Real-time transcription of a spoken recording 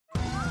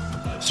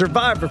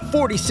Survivor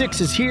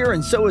 46 is here,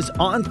 and so is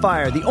On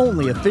Fire, the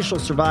only official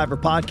Survivor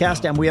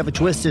podcast, and we have a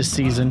twist this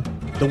season.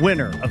 The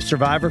winner of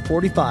Survivor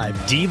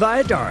 45, Dee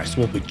Valladares,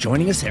 will be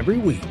joining us every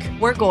week.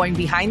 We're going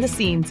behind the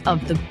scenes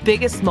of the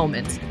biggest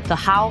moments, the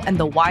how and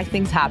the why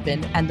things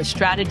happen, and the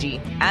strategy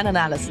and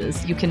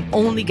analysis you can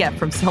only get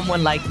from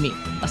someone like me,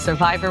 a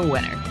Survivor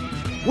winner.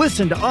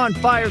 Listen to On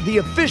Fire, the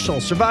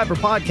official Survivor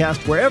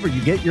podcast, wherever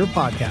you get your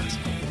podcast.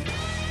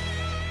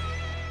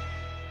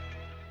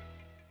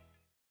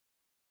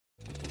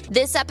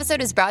 This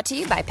episode is brought to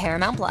you by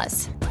Paramount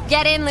Plus.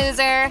 Get in,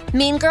 loser!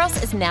 Mean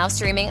Girls is now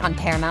streaming on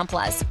Paramount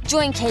Plus.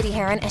 Join Katie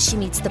Heron as she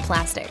meets the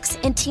plastics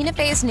in Tina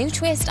Fey's new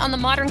twist on the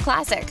modern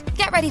classic.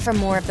 Get ready for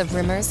more of the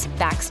rumors,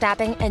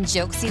 backstabbing, and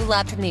jokes you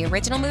loved from the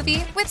original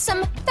movie with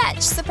some fetch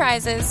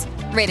surprises.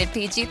 Rated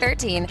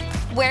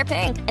PG-13. Wear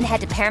pink and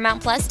head to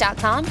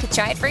ParamountPlus.com to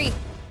try it free.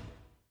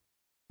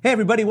 Hey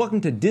everybody,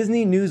 welcome to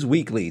Disney News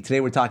Weekly.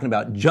 Today we're talking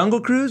about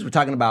Jungle Cruise, we're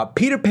talking about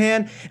Peter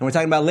Pan, and we're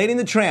talking about Lady and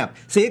the Tramp.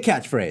 Say a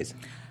catchphrase.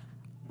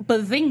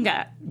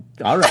 Bazinga.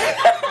 All right.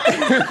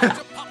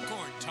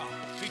 Popcorn Talk,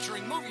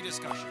 featuring movie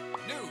discussion,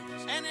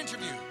 news, and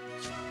interviews.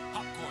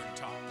 Popcorn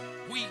Talk.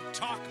 We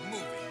talk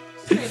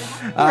movies.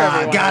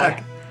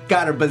 Got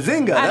her.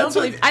 Bazinga. I don't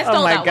believe I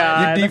stole that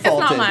God. You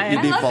defaulted. It's not mine.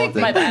 You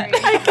defaulted. My bad.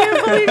 I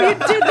can't believe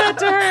you did that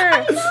to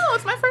her. No,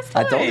 it's my first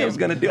time. I told you I was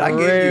going to do it. I gave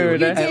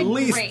Rude. you You at did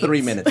least great.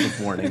 3 minutes this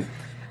morning.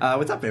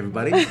 What's up,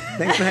 everybody?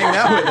 Thanks for hanging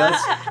out with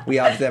us. We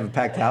obviously have a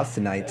packed house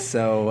tonight,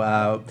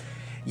 so...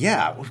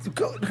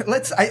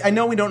 I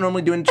know we don't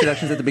normally do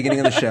introductions at the beginning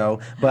of the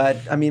show, but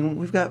I mean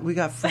we got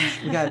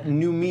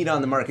new meat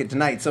on the market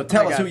tonight. So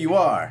tell us who you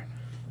are.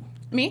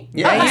 Me?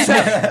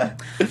 Yeah.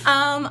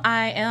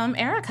 I am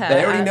Erica.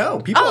 They already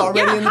know. People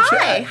already in the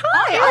chat.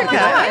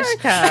 Hi,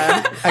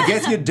 Erica. I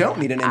guess you don't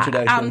need an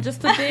introduction. I'm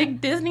just a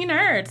big Disney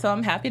nerd, so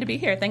I'm happy to be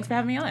here. Thanks for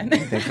having me on.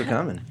 Thanks for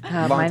coming.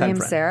 My Longtime name's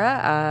friend.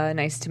 Sarah.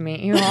 Nice to meet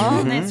you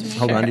all. Nice to meet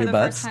Hold you on to for your the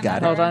butts. first time Got it.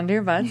 ever. Hold on to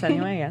your butts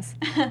anyway, yes.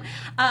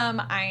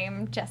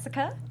 I'm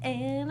Jessica,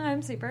 and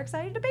I'm super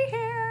excited to be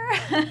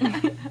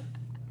here.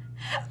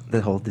 The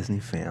whole Disney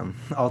fam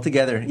all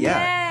together. Yeah.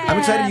 Yeah, I'm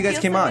excited you guys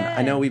feels came so on. good.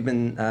 I know we've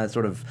been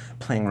sort of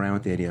playing around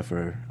with the idea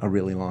for a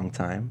really long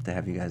time to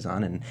have you guys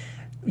on, and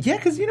yeah,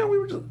 because we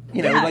were just,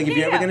 like if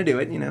you're ever going to do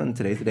it, and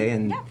today's the day,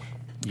 and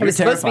It was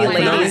supposed to be terrified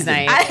for no ladies' reason.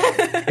 night,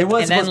 It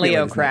was and supposed then to be Leo ladies'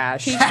 night.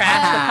 crashed. He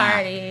crashed the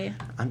party.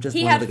 I'm just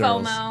He one of had the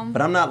girls, FOMO.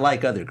 but I'm not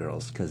like other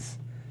girls because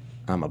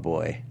I'm a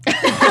boy.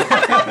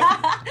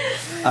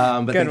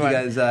 But Good thank one. you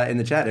guys in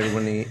the chat,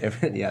 everybody.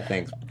 Yeah,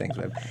 thanks, babe.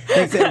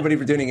 Thanks to everybody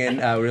for tuning in.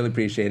 We really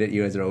appreciate it.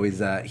 You guys are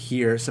always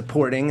here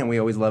supporting, and we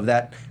always love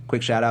that.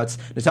 Quick shout outs: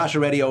 Natasha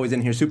Reddy, always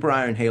in here. Super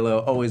Iron Halo,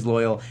 always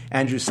loyal.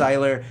 Andrew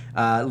Seiler,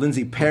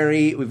 Lindsay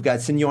Perry. We've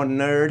got Senor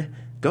Nerd.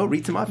 Go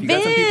read them off. You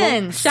got some people.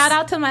 Vince. Shout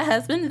out to my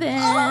husband,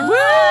 Vince.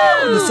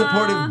 The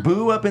supportive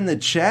Boo up in the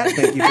chat.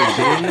 Thank you for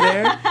being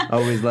there.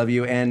 Always love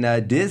you.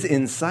 And Diz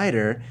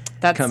Insider.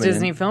 That's coming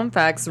Disney in. Film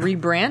Facts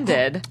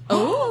rebranded.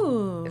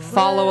 Ooh.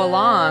 Follow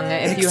along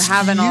if you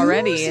haven't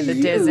already. The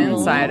Diz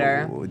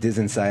Insider. Ooh, Diz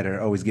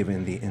Insider, always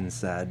giving the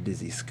inside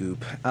Dizzy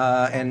scoop.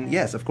 And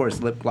yes, of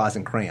course, lip gloss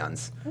and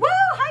crayons. Woo!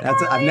 Hi,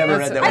 Carly. I've never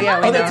read that one. yeah,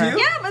 we Oh, know that's her. you?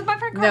 Yeah, with my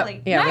friend No,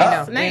 Carly. yeah,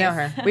 Nice. we know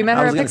her. We met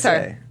I her was at gonna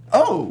Pixar. say.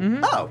 Oh.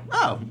 All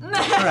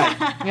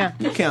right. Yeah,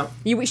 You count.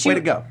 Way Way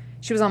to go.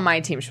 She was on my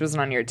team. She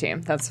wasn't on your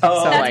team. That's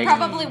Oh. so That's like.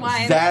 probably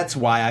why. That's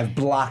why I've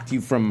blocked you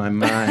from my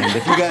mind.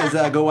 If you guys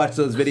go watch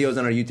those videos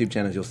on our YouTube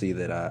channels, you'll see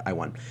that I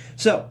won.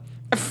 So,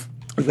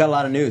 we've got a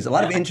lot of news. A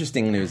lot of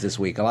interesting news this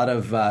week. A lot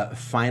of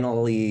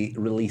finally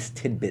released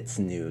tidbits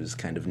news,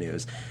 kind of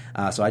news.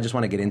 So I just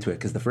want to get into it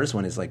because the first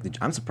one is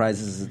I'm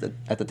surprised this is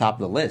at the top of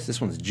the list. This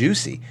one's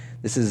juicy.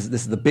 This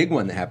is the big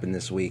one that happened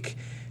this week.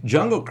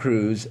 Jungle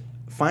Cruise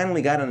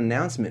finally got an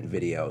announcement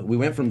video. We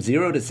went from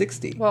 0 to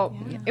 60. Well,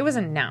 it was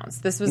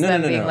announced. This was No,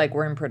 them no, being no. like,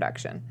 we're in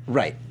production.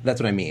 Right, that's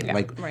what I mean.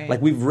 Right.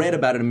 Like we've read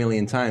about it a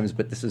million times,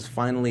 but this is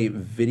finally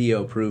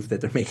video proof that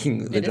they're making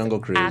the It is Jungle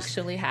Cruise.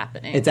 actually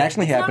happening. It's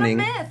actually happening.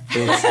 not a myth.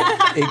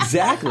 It's,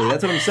 exactly,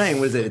 that's what I'm saying.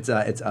 What is it?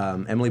 It's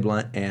Emily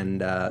Blunt and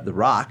The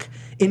Rock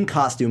in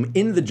costume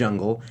in the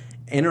jungle,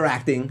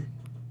 interacting,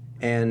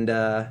 and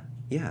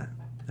yeah,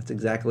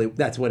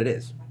 that's what it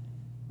is.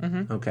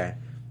 Mm-hmm. Okay.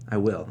 I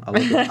will. I'll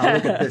look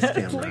at this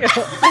camera. It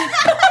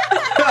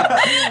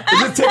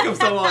just took him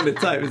so long to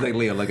type. He's like,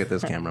 Leo, look at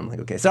this camera. I'm like,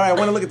 okay. Sorry, I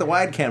want to look at the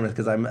wide camera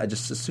because I'm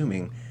just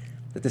assuming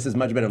that this is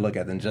much better to look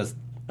at than just...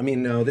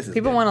 no, this is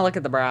People good. want to look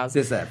at the brows.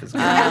 This app is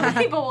good.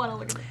 People want to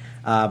look at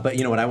it. But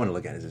you know what I want to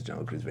look at is this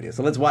Jungle Cruise video.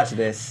 So let's watch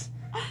this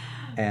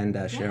and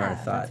share our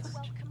thoughts.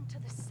 Welcome to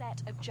the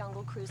set of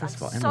Jungle Cruise. First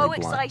of all, I'm Emily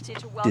so Blunt, excited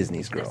to welcome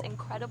Disney's you to girl. this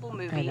incredible I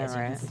movie. know, As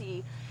you right? can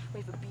see, we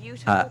have a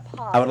beautiful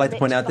I would like to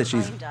point out that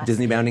she's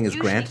Disney bounding as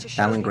Usually Grant, to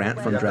show Alan people Grant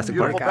where from the Jurassic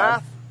Beautiful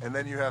Park. bath, and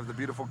then you have the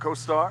beautiful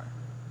co-star.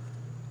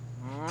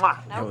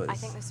 Mwah. No, I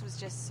think this was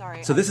just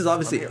sorry. So this is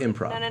obviously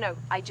improv. No.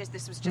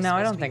 This was just. No,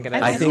 I don't think it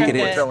is. I think it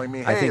You're is. telling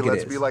me, I hey, think it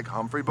let's is. be like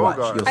Humphrey Watch,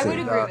 Bogart. you'll I see. would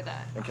agree with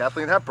that. And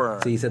Kathleen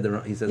Hepburn. So he said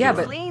the. He says Yeah, the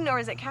but- Kathleen, or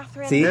is it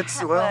Catherine? See?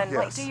 It's, well, Hepburn?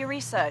 yes. Like, do your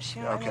research.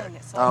 You know what I mean?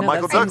 It's No,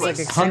 Michael that seems Douglas.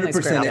 like extremely 100%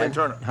 scripted. Kathleen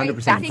Turner.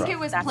 100% I think improv. it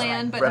was That's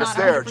planned, right. but Fred not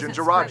Astaire, 100%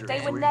 Ginger scripted. Rogers.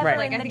 They would We- never Right.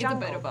 Like, I think it's a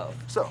indulge. bit of both.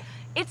 So,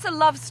 It's a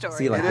love story.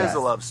 See, like it is that. a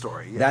love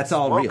story. Yes. That's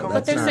all real. Welcome That's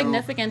But there's not-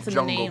 significance in the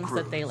Jungle names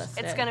Cruise. that they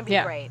listed. It's going to be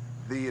Yeah. great.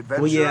 The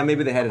adventure. Well, yeah,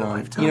 maybe they had it of a on.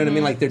 lifetime. You know what I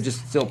mean? Like they're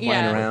just still playing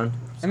Yeah. around.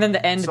 And then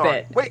the end Sorry.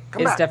 bit Wait,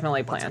 come is back.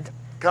 definitely One planned. second.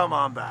 Come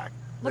on back.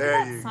 Look there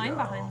at you that sign go.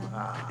 behind them.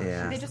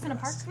 Yeah. Are they just in a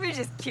park? We're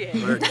just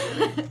kidding. We're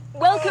kidding.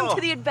 Welcome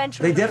to the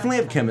adventure. They of a definitely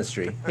have lifetime.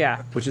 chemistry.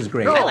 Yeah. Which is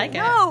great. I like it.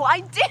 No,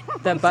 I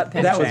didn't. The butt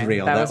pinching. That was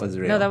real. That was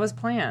real. No, that was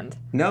planned.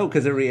 No,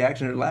 because her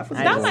reaction, her laugh was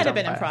I That just might have don't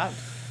been buy it.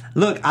 improv.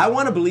 Look, I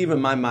want to believe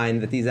in my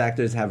mind that these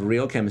actors have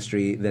real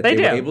chemistry, that They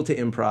they were do. able to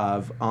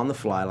improv on the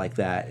fly like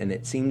that, and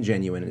it seemed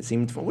genuine. It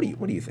seemed fun.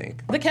 What do you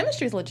think? The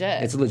chemistry's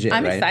legit. It's legit,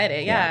 I'm right?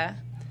 excited. Yeah.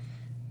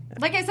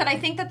 Like I said, I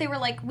think that they were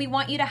like, we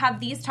want you to have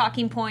these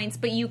talking points,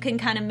 but you can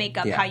kind of make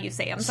up Yeah. how you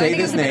say them. So I Say think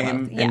it this was a bit of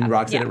name, both. and Yeah.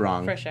 Rock said Yeah. it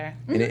wrong. For sure.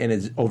 In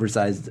his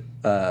oversized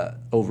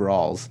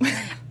overalls.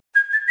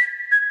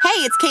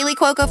 Hey, it's Kaylee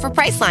Cuoco for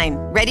Priceline.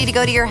 Ready to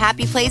go to your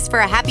happy place for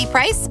a happy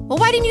price? Well,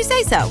 why didn't you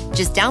say so?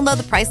 Just download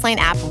the Priceline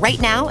app right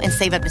now and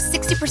save up to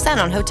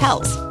 60% on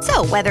hotels.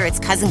 So whether it's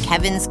Cousin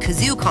Kevin's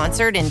Kazoo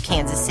Concert in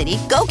Kansas City,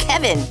 go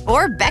Kevin,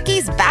 or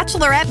Becky's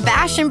Bachelorette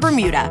Bash in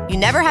Bermuda, you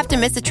never have to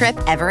miss a trip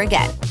ever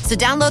again. So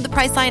download the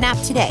Priceline app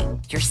today.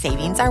 Your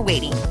savings are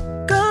waiting.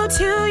 Go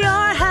to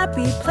your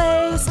happy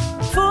place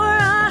for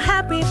a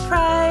happy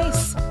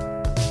price.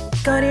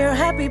 Go to your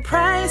happy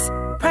price,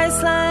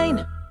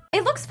 Priceline.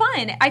 It looks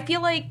fun. I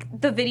feel like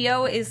the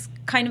video is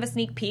kind of a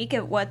sneak peek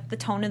at what the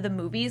tone of the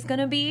movie is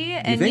going to be.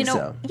 And think know,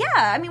 so? Yeah.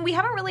 I mean, we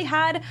haven't really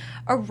had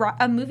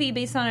a movie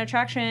based on an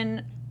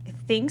attraction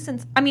thing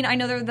since. I mean, I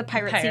know they're the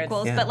pirate Pirates.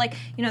 sequels, Yeah. but like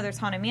there's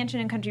Haunted Mansion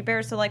and Country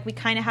Bears, so like we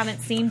kind of haven't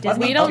seen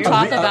Disney. We don't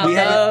talk about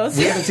those.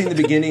 We haven't seen the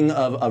beginning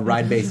of a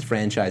ride-based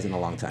franchise in a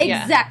long time.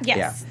 Exact. Yes,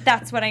 Yeah.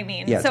 that's what I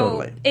mean. Yeah, so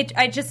totally.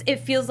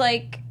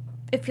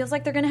 it feels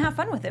like they're going to have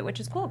fun with it, which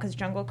is cool because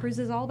Jungle Cruise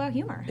is all about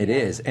humor. It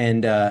is,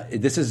 and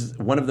this is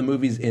one of the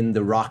movies in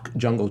the Rock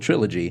Jungle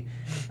trilogy: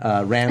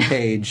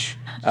 Rampage,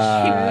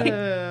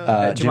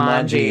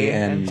 Jumanji,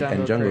 and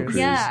Jungle Cruise.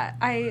 Yeah,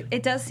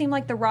 it does seem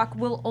like The Rock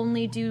will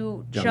only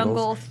do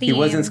jungle themed. He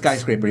was in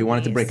Skyscraper. He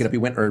wanted to break it up. He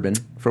went urban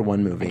for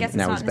one movie. I guess it's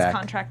now not he's in back. his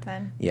contract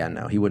then. Yeah,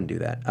 no, he wouldn't do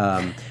that.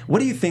 What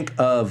do you think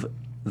of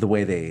the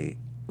way they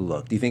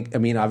look? Do you think? I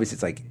mean, obviously,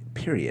 it's like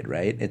period,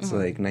 right? It's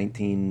like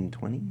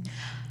 1920,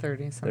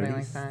 30, something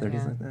like that. 30s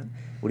Yeah. like that.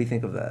 What do you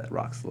think of the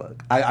Rock's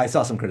look? I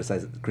saw some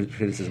criticism.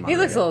 He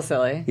looks a little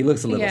silly. He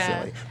looks a little Yeah.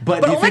 silly. But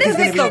But do you what think is he's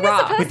going this to be The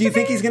Rock? But do you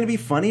think he's going to be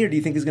funny, or do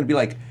you think he's going to be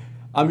like,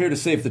 I'm here to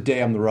save the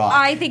day, I'm the Rock?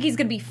 I think he's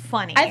going to be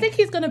funny. I think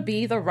he's going to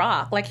be The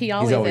Rock, like he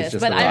always, always is.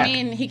 just But The I Rock.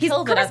 mean, he He's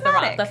kills it as The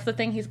Rock. charismatic. That's the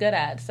thing he's good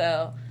at.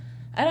 So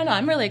I don't know.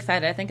 I'm really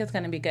excited. I think it's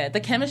going to be good.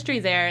 The chemistry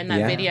there in that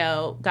Yeah.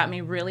 video got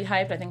me really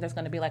hyped. I think there's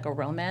going to be like a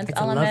romance It's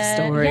a love element.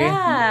 story.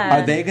 Yeah.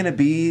 Are they going to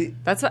be?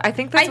 That's what I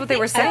think. That's what they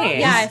were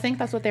saying. Yeah, I think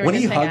that's what they were When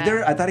he hinting hugged at.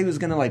 her, I thought he was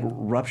going to like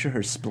rupture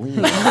her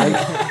spleen. Like,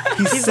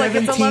 he's He's like,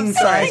 it's a 17 love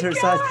size story. her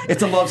size.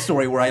 It's a love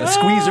story where I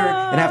squeeze her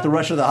and have to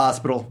rush her to the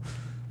hospital.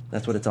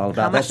 That's what it's all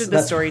about. How much That's- did the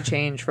that's- story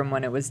change from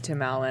when it was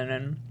Tim Allen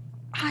and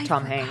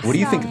Tom Hanks? What do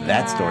you think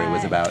that story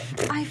was about?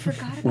 I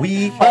forgot about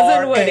We that.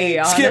 are Woody a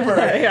on- skipper.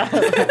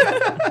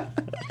 Yeah.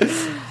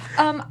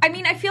 I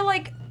mean, I feel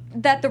like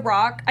that The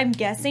Rock, I'm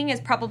guessing,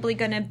 is probably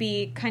going to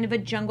be kind of a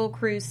Jungle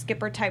Cruise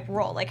skipper type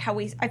role. Like how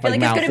I feel Like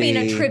like it's going to be in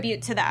a mouthy.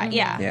 tribute to that.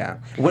 Yeah. Yeah.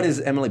 What is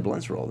Emily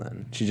Blunt's role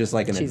then? She's just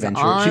like an She's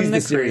adventurer. on She's the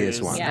the serious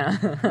cruise. one. Yeah.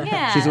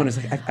 Yeah. She's the one who's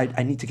like,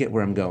 I need to get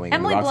where I'm going.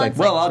 Emily and the Rock's Blunt's,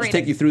 like, well, like, I'll just great.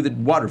 take you through the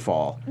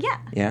waterfall. Yeah.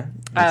 Yeah.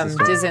 That's his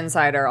story. Diz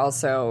Insider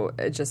also,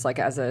 just like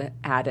as an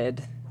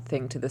added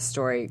thing to the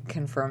story,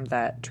 confirmed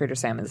that Trader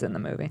Sam is in the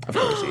movie. Of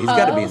course, he's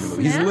got to be in the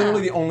movie. He's snap.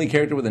 literally the only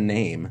character with a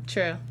name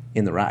True.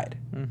 in the ride.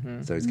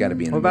 So he's got to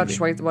be in What the about movie.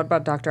 Schweitzer? What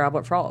about Dr.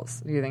 Albert Falls?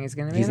 Do you think he's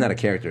going to be? He's in not it?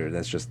 a character.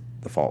 That's just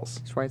the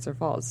falls. Schweitzer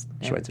Falls.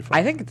 Yeah. Schweitzer Falls.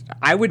 I think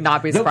I would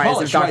not be They'll call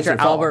surprised it if Dr. Schweitzer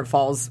Falls. Albert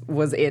Falls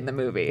was in the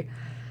movie.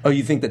 Oh,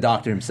 you think the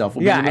doctor himself will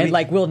be Yeah, in the movie? and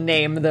like we'll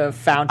name the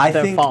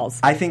falls.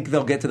 I think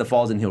they'll get to the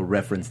falls and he'll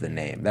reference the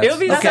name. It'll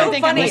be okay. so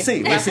funny. We'll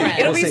see. We'll see.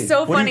 It'll We'll be see.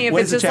 so What do funny you- if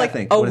what it's does the just chat like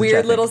think? a What does the weird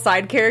chat little think?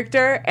 side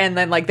character, and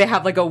then like they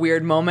have like a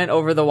weird moment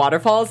over the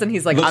waterfalls, and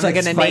he's like, Looks "I'm like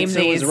going to name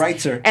Schweitzer was these,"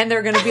 Reitzer. and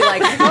they're going to be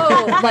like,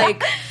 "Oh,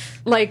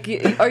 like,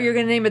 oh, you're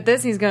going to name it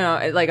this?" And he's going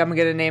to like, "I'm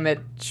going to name it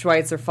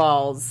Schweitzer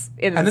Falls,"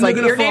 and And it's then like,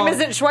 they're "Your gonna name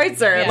fall- isn't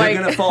Schweitzer." Yeah. They're Like,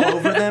 gonna fall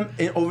over them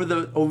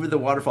over the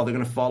waterfall. They're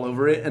gonna fall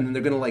over it, and then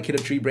they're gonna like hit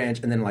a tree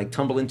branch, and then like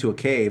tumble into a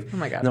cave. Oh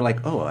my God. And they're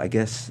like, oh, I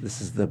guess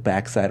this is the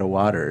backside of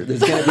water.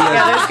 There's gonna be a,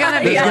 Yeah, there's gonna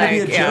be, there's gonna like, be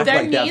a joke yeah. There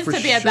like that needs for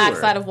to be a sure.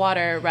 backside of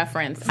water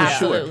reference. For sure.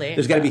 Absolutely.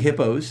 There's got to be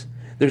hippos.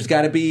 There's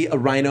got to be a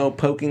rhino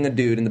poking a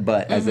dude in the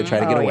butt as they try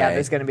to get Oh, away. yeah,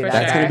 there's gonna be For that.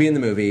 That's sure. going to be in the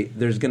movie.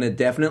 There's going to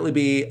definitely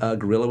be a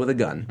gorilla with a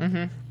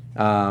gun.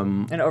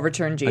 An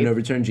overturned Jeep. An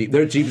overturned Jeep.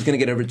 Their Jeep is going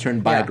to get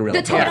overturned by a gorilla.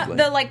 The totem, probably.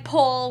 the like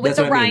pole with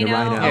That's the what I mean,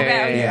 rhino. the rhino.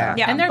 Okay. Yeah.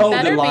 And there the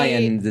better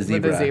lion, be the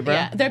zebra.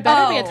 Yeah, there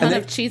better be a ton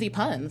And of cheesy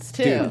puns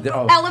too. Dude,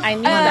 I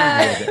knew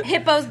that.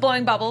 Hippos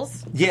blowing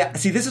bubbles. Yeah,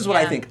 see, this is what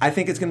I think. I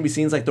think it's going to be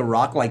scenes like The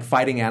Rock, like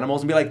fighting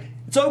animals, and be like,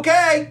 "It's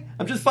okay,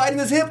 I'm just fighting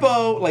this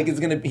hippo." Like he's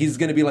going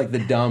to be like the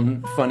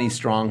dumb, funny,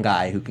 strong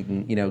guy who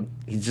can,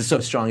 he's just so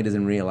strong he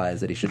doesn't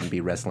realize that he shouldn't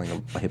be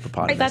wrestling a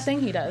hippopotamus. That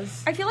thing he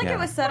does. I feel like Yeah. it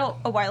was said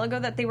a while ago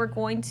that they were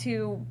going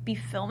to be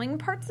filming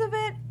parts of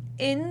it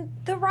in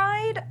the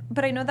ride,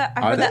 but I know that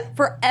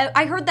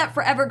I heard that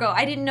forever ago.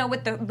 I didn't know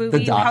what the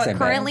movie docs, how I it bet.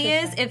 currently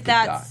is. If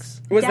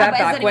that's Was Yeah, that but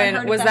has back anyone when?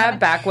 heard of Was that that happening?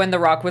 back when The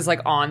Rock was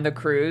like on the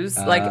cruise,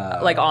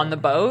 like on the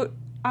boat?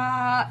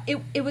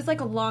 It was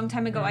like a long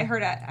time ago. I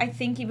heard it. I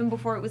think even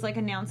before it was like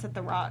announced that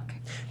The Rock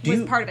Do was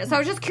you- part of it. So I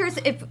was just curious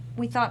if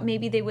we thought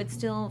maybe they would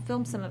still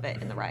film some of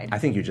it in the ride. I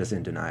think you're just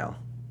in denial.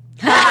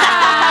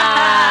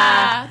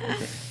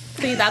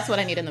 See, that's what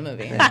I need in the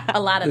movie. A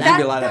lot of There's that. gonna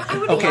be a lot of I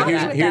would okay,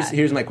 love that.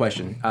 here's my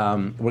question.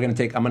 We're gonna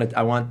take.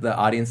 I want the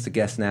audience to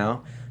guess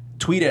now.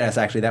 Tweet at us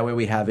actually. That way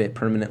we have it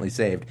permanently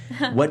saved.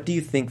 What do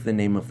you think the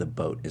name of the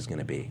boat is going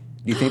to be?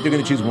 Do you think they're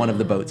going to choose one of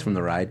the boats from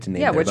the ride to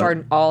name? Yeah, their which boat?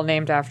 are all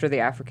named after the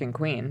African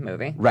Queen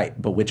movie. Right,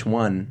 but which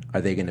one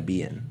are they going to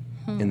be in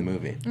the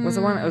movie? Was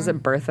the one? Was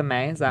it Bertha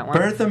May? Is that one?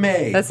 Bertha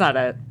May. That's not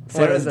it. What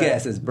Sarah's is it?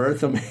 guess is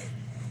Bertha May.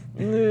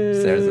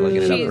 Sarah's looking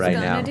it She's up right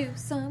gonna now. do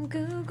some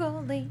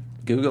Googling.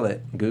 Google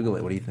it. Google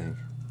it. What do you think?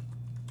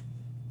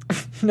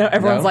 No,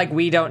 everyone's No? like,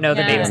 we don't know the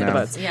Yeah. names of the No.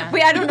 boats. Yeah.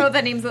 Wait, I don't know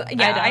the names. I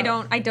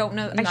don't. don't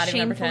know. I not even gonna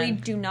shamefully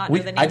pretend. do not know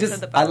the names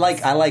of the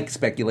boats. I like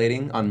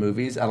speculating on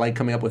movies. I like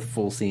coming up with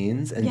full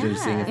scenes and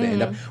just seeing if they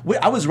end up. Mm-hmm. Wait,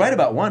 I was right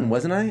about one,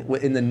 wasn't I?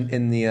 In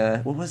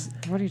the what was?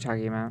 What are you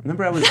talking about?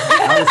 Remember, I was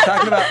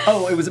talking about.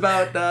 Oh, it was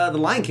about the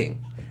Lion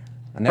King.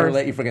 I never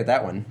let you forget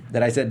that one.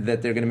 That I said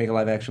that they're going to make a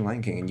live action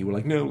Lion King, and you were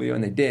like, "No, Leo,"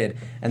 and they did.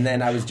 And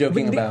then I was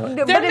joking about.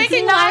 They're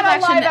making live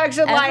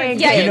action Lion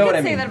Yeah, King. you know what could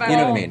I say mean. that about You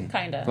know all- what I mean.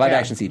 Kinda. Live Yeah.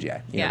 action CGI. You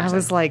know Yeah. what I I'm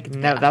was saying. like,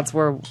 no, that's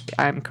where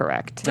I'm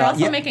correct. They're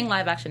also Yeah. making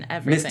live action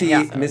everything.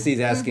 Misty. Misty's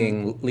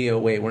asking Leo.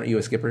 Wait, weren't you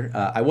a skipper?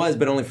 I was,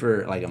 but only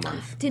for like a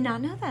month. Did not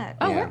know that.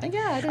 Oh, Yeah.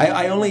 yeah. I didn't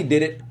I know. only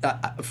did it.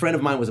 A friend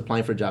of mine was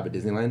applying for a job at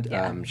Disneyland.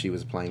 Yeah. She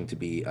was applying to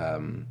be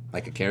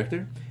like a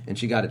character, and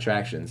she got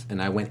attractions.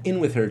 And I went in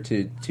with her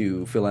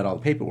to fill out all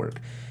the paperwork.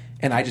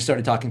 And I just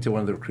started talking to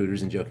one of the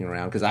recruiters and joking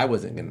around because I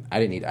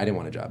didn't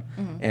want a job.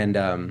 And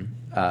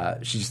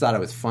she just thought I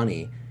was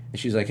funny. And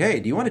she was like, "Hey,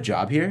 do you want a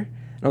job here?"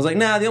 And I was like,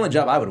 "Nah, the only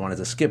job I would want is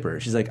a skipper."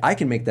 She's like, "I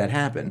can make that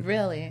happen."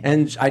 Really?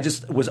 And I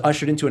just was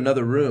ushered into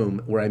another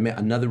room where I met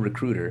another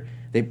recruiter.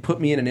 They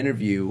put me in an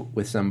interview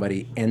with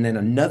somebody, and then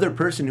another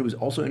person who was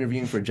also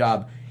interviewing for a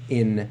job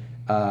in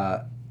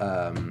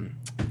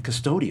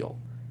custodial.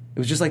 It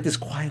was just like this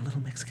quiet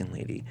little Mexican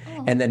lady,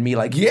 and then me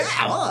like,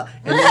 yeah,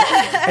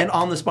 and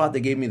on the spot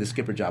they gave me the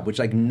skipper job, which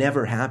like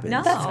never happened.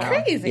 No. That's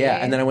crazy. Yeah,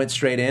 and then I went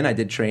straight in. I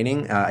did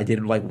training. I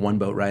did like one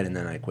boat ride, and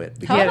then I quit.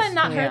 How have I Yes.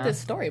 not Yeah. heard this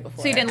story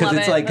before? So you didn't Because love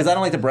it's it. like, because I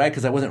don't like to brag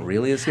because I wasn't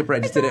really a skipper. I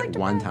just did it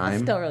one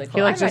time. Still really cool.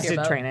 He like I just ride your did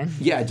boat. training.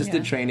 Yeah, I just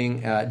did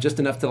training, just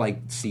enough to like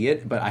see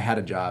it. But I had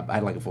a job. I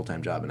had like a full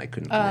time job, and I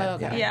couldn't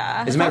commit. okay.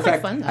 Yeah. As a matter of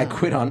Sounds fact, like fun, I though.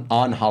 quit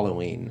on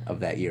Halloween of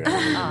that year. I don't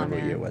even remember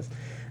what year it was.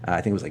 I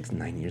think it was like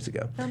 9 years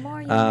ago. The more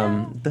you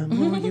know. The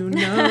more you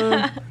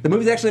know. The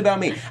movie's actually about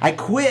me. I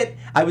quit.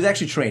 I was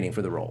actually training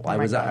for the role. I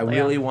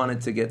really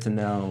wanted to get to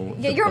know.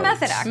 Yeah, the you're a boats.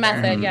 method actor.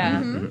 Method,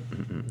 yeah.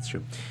 That's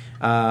true.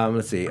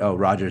 Let's see. Oh,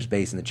 Roger's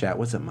base in the chat.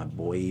 What's up, my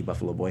boy,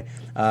 Buffalo boy?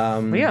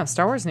 Yeah,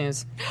 Star Wars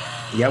news.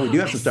 Yeah, we do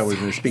have some Star Wars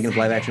news. Speaking of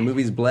live action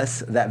movies, bless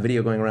that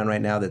video going around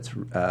right now that's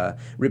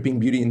ripping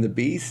Beauty and the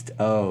Beast.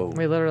 Oh,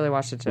 We literally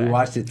watched it today. we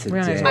watched it We don't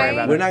need today. to worry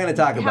about We're it. not going to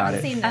talk about haven't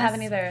it. seen this. I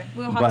haven't either.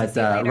 We'll have to But see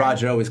it later.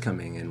 Roger always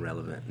coming in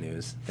relevant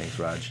news. Thanks,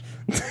 Raj.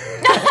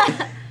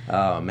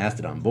 Oh,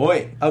 Mastodon.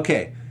 Boy.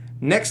 Okay.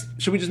 Next,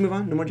 should we just move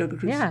on? No more Joker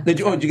Cruise? Yeah. Did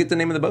you get the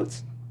name of the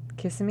boats?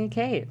 Kissing Me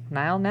Kate,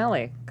 Nile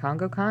Nelly,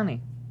 Congo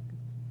Connie.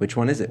 Which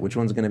one is it? Which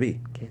one's going to be?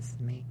 Kiss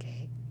Me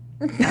Kate.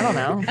 I don't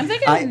know. I'm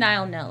thinking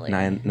Nile Nile Nelly.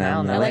 Nile I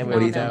Nelly. like What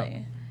do you Nile think?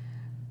 Nelly.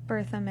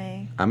 Bertha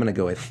May. I'm going to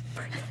go with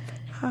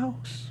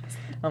House.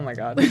 Oh my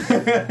god.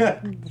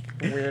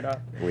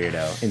 Weirdo.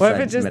 Weirdo. What if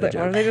Inside it just? meta What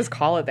joke. if they just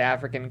call it the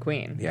African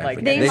Queen? Yeah, like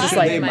African- They it's just might.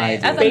 like They might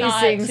do As it. a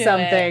nod basing to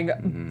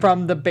something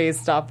from the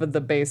based off of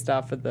the based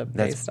off of the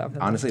That's, based off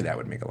of honestly, that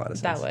would make a lot of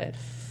sense. That would.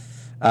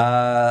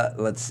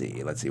 Let's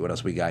see what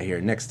else we got here.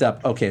 Next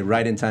up, okay,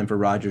 right in time for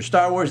Roger.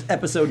 Star Wars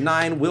Episode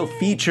 9 will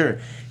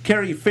feature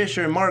Carrie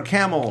Fisher and Mark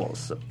Hamill.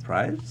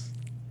 Surprise?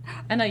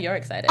 I know you're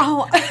excited.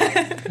 Oh,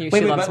 You,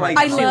 Wait, she loves but, Mark like-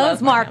 I Hamill. love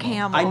loves Mark Mark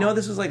Hamill. I know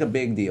this was like a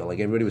big deal. Like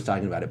everybody was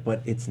talking about it,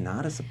 but it's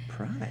not a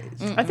surprise.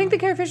 I think the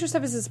Carrie Fisher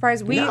stuff is a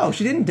surprise. No,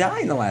 she didn't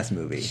die in the last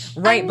movie.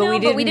 Right, I but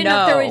know, we didn't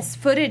know. if there was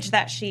footage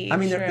that she. I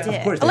mean, there- did.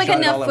 of course, they like shot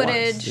it enough all at once.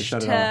 They footage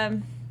shot it to. all.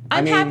 I'm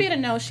I mean- happy to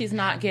know she's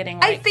not getting.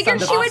 Like, I figured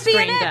some she would be in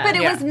off-screen it, death. but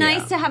it Yeah. was nice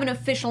Yeah. to have an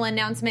official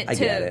announcement I to,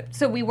 get it.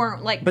 so we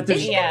weren't like. But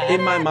is she gonna be Yeah.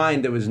 in my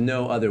mind, there was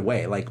no other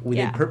way. Like,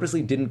 Yeah. they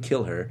purposely didn't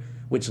kill her.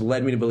 which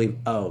led me to believe,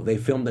 they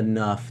filmed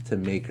enough to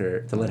let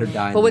her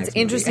die. But what's in the next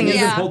interesting movie.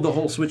 And is they pulled the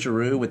whole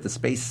switcheroo with the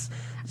space.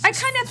 I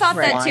kind of thought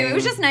that too. flying. It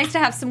was just nice to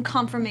have some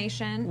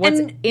confirmation. What's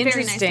and very nice to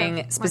interesting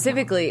have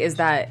specifically is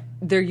that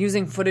they're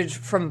using footage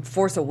from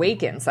Force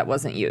Awakens that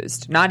wasn't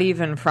used, not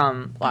even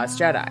from Last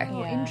Jedi.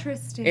 Oh,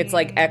 interesting. It's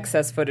like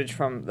excess footage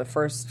from the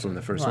first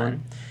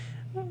one.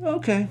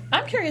 Okay.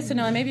 I'm curious to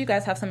know, and maybe you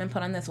guys have some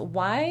input on this.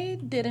 Why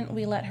didn't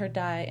we let her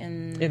die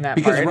in that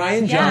because part?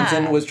 Rian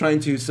Johnson was trying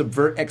to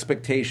subvert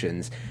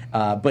expectations,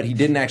 but he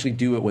didn't actually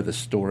do it with a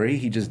story.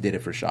 He just did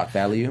it for shock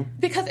value.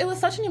 Because it was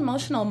such an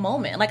emotional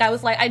moment. Like, I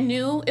was like, I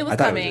knew it was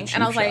coming,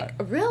 and I was like,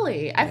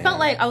 really? I felt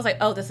like, I was like,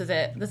 oh, this is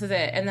it.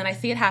 And then I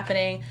see it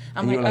happening.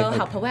 I'm like, oh,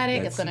 how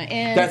poetic. It's going to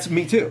end. That's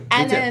me too.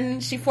 And then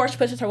she force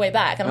pushes her way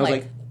back. And I'm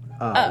like,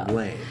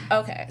 lame.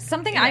 Okay.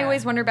 Something I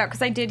always wonder about,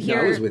 because I did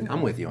hear...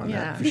 I'm with you on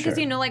that, for because,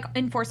 sure. like,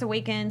 in Force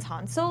Awakens,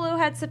 Han Solo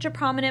had such a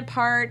prominent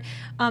part,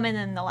 and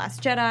then The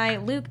Last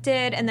Jedi, Luke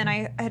did, and then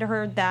I had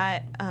heard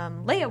that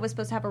Leia was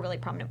supposed to have a really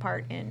prominent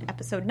part in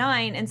Episode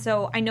 9, and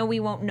so I know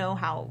we won't know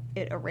how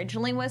it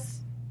originally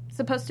was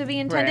supposed to be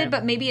intended,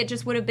 but maybe it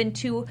just would have been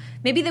too...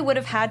 Maybe they would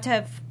have had to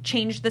have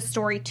changed the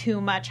story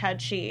too much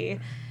had she...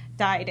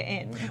 died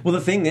in. Well,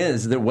 the thing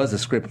is, there was a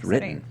script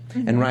written,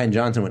 and Rian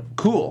Johnson went,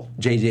 cool.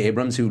 J.J.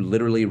 Abrams, who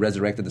literally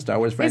resurrected the Star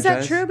Wars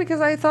franchise. Is that true?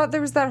 Because I thought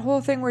there was that whole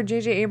thing where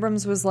J.J.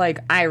 Abrams was like,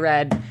 I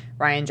read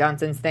Rian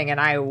Johnson's thing, and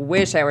I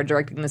wish I were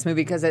directing this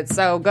movie because it's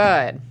so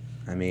good.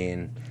 I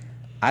mean,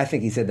 I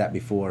think he said that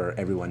before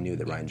everyone knew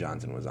that Rian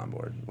Johnson was on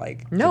board.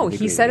 Like, no,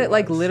 he said it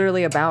like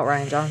literally about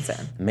Rian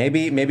Johnson.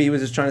 Maybe he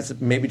was just trying to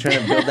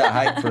build that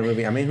hype for a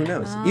movie. I mean, who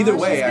knows? Either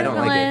way, I don't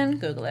like it.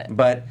 Google it.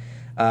 But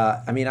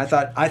I mean, I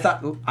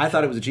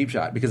thought it was a cheap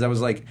shot because I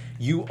was like,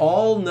 you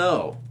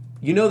know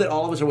that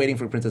all of us are waiting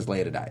for Princess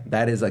Leia to die.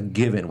 That is a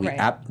given.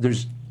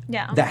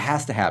 That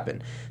has to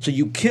happen. So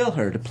you kill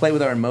her to play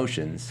with our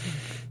emotions,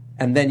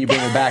 and then you bring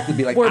her back to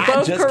be like, we're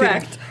both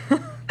correct.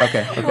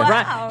 Okay.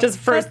 Wow. Just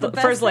first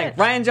link.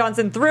 Rian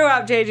Johnson threw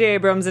out J.J.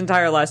 Abrams'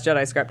 entire Last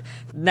Jedi script.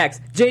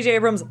 Next, J.J.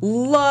 Abrams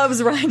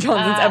loves Rian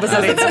Johnson's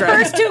Episode 8 script. The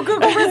first two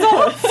Google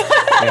results.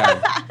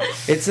 Yeah.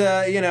 It's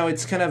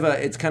it's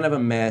kind of a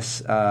mess,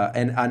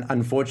 and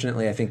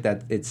unfortunately, I think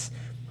that it's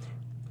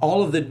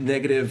all of the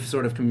negative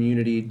sort of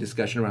community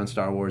discussion around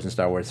Star Wars and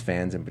Star Wars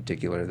fans in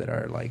particular that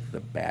are like the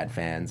bad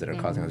fans that are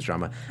causing this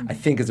drama. I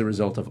think as a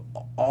result of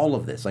all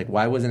of this, like,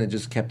 why wasn't it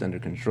just kept under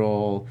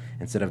control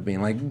instead of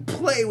being like,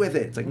 play with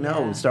it? It's like,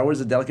 no, Star Wars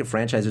is a delicate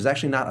franchise. There's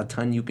actually not a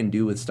ton you can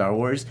do with Star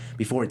Wars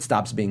before it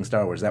stops being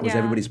Star Wars. That was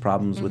everybody's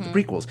problems with the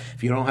prequels.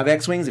 If you don't have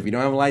X-Wings, if you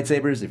don't have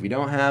lightsabers, if you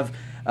don't have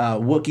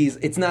Wookiees,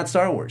 it's not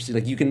Star Wars.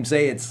 Like, you can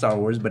say it's Star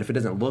Wars, but if it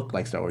doesn't look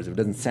like Star Wars, if it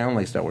doesn't sound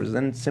like Star Wars,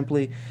 then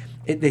simply...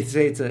 they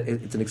say it's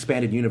an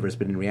expanded universe,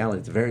 but in reality,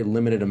 it's a very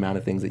limited amount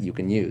of things that you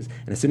can use.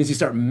 And as soon as you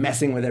start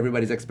messing with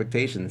everybody's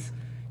expectations,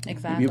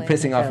 exactly, you're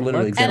pissing off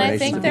literally generations of people. And I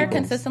think they're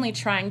consistently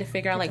trying to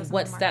figure out, like,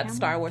 what's that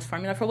Star Wars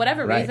formula. For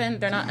whatever reason,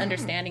 they're not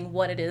understanding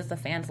what it is the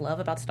fans love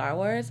about Star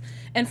Wars.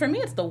 And for me,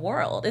 it's the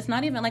world. It's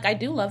not even, like, I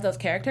do love those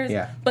characters,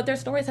 but their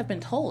stories have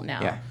been told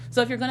now. Yeah.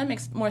 So if you're going to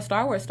make more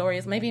Star Wars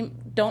stories, maybe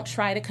don't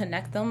try to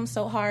connect them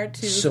so hard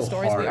to the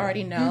stories we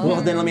already know.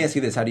 Well, then let me ask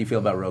you this. How do you feel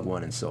about Rogue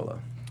One and Solo?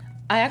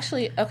 I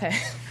actually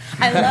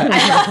I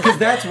love because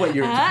that's what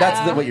you're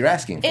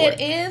asking for.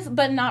 It is,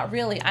 but not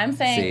really. I'm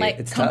saying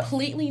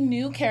completely tough.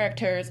 New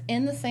characters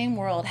in the same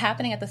world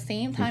happening at the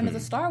same time as the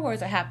Star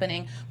Wars are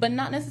happening, but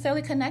not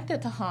necessarily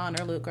connected to Han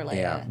or Luke or Leia.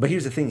 Yeah, but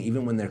here's the thing: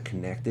 even when they're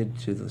connected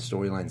to the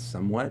storyline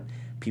somewhat,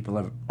 people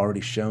have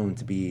already shown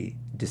to be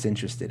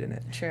disinterested in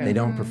it. True. They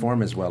don't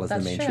perform as well as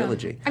the main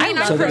trilogy. I mean,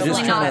 I'm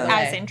personally not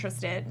as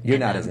interested. You're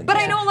not as interested. But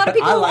I know a lot of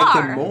people I who like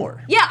are. them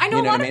more. Yeah, I know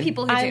you a lot what of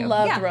people who do. I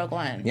loved Rogue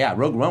One. Yeah,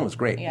 Rogue One was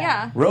great.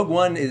 Yeah. Rogue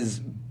One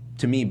is,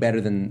 to me,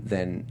 better than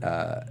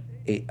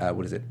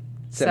what is it?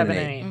 7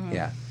 and 8. Mm-hmm.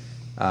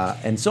 Yeah.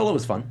 And Solo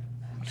was fun.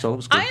 Solo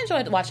was cool. I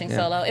enjoyed watching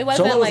Solo. It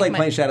wasn't Solo was like my,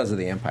 playing Shadows of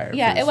the Empire.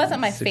 Yeah, it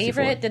wasn't my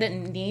 64. favorite.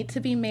 Didn't need to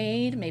be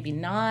made. Maybe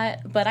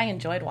not. But I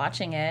enjoyed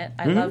watching it.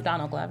 I love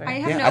Donald Glover. I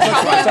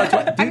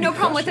have no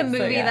problem with a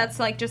movie that's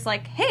like just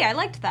like, hey, I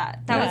liked that.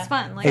 That was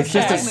fun. Like, it's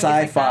just a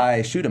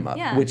sci-fi shoot 'em up,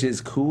 which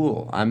is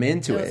cool. I'm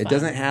into it. It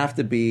doesn't have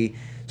to be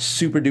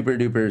super duper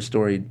duper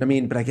story. I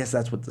mean, but I guess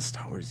that's what the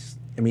Star Wars.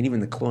 I mean, even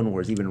the Clone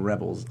Wars, even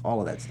Rebels,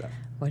 all of that stuff.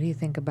 What do you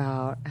think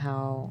about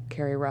how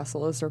Kerry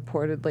Russell is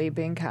reportedly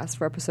being cast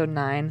for Episode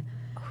 9?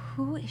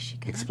 Who is she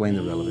going to Explain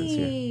the relevance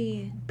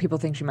here. People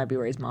think she might be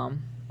Rey's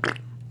mom.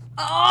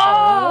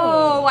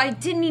 Oh, I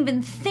didn't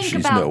even think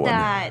about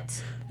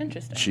that.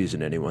 Interesting. She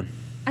isn't anyone.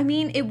 I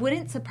mean, it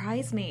wouldn't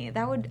surprise me.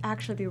 That would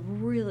actually be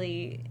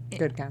really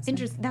good casting.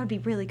 That would be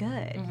really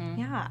good.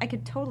 Yeah, I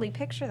could totally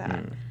picture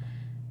that.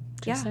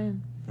 Just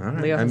saying. All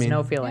right. Leo has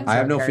no feelings. I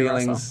have no Kerry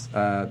feelings.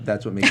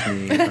 That's what makes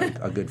me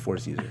a good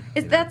Force user.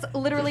 That's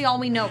literally all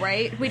we know,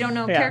 right? We don't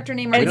know character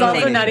name or anything. anything.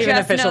 It's also not even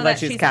Just official know that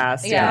she's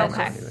cast. Yeah,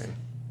 okay.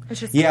 It's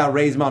just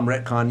Rey's mom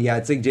retcon. Yeah,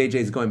 it's like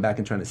JJ's going back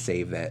and trying to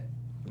save that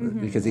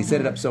because they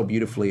set it up so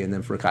beautifully, and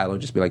then for Kylo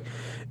just be like,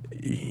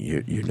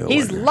 you know,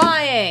 he's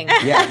lying.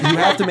 Yeah, you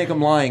have to make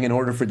him lying in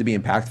order for it to be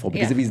impactful.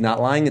 Because if he's not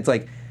lying, it's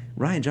like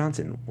Rian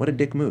Johnson. What a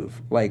dick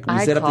move! Like we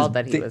set up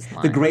that he was the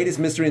lying. greatest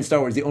mystery in Star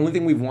Wars. The only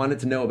thing we've wanted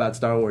to know about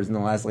Star Wars in the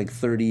last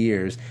 30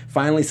 years.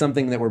 Finally,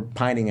 something that we're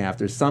pining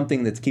after.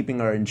 Something that's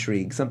keeping our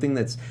intrigue. Something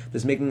that's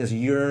making us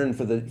yearn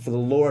for the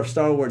lore of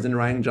Star Wars. And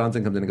Rian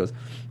Johnson comes in and goes,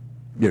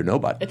 "You're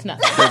nobody. It's not.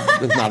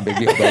 That's not a big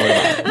deal. Don't worry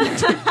about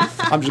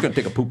it. I'm just going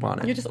to take a poop on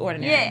it. You're just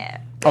ordinary."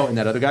 Yeah. Oh, and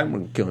that other guy, I'm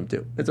going to kill him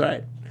too. It's all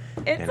right.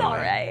 It's all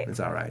right. It's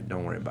all right.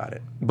 Don't worry about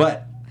it.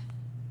 But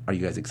are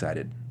you guys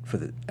excited for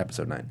the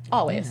episode 9?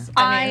 Always.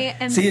 I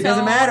am See, it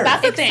doesn't matter.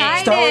 That's the thing.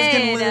 Star Wars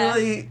can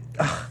literally...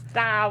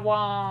 Star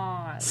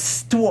Wars.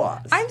 Star Wars.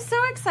 I'm so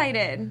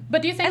excited.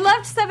 But do you think I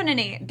loved 7 and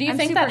 8? Do you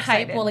think that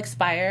hype will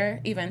expire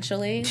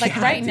eventually? Like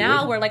Yeah, right now,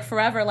 dude. we're like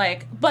forever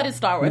like, but it's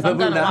Star Wars. But I'm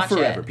we're gonna not watch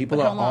forever. it. People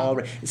But are how long?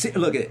 already... See,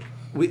 look at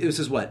this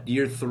is what?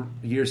 Year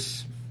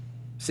 6.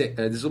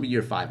 This will be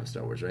year 5 of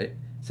Star Wars, right?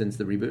 Since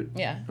the reboot?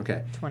 Yeah.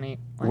 Okay. 20.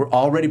 We're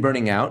already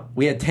burning out.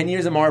 We had 10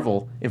 years of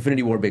Marvel,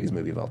 Infinity War, biggest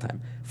movie of all time.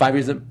 5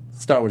 years of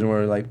Star Wars, and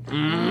we're like,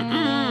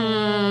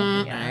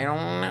 I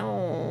don't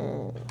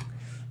know.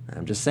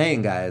 I'm just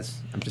saying, guys.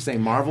 I'm just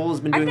saying, Marvel has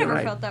been doing I've never it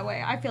right. felt that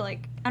way. I feel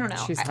like, I don't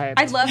know. She's hyped.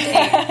 I loved 8.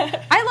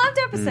 I loved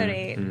episode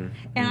 8. And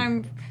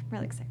I'm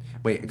really excited.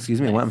 Wait,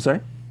 excuse me, what? I'm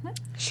sorry?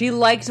 She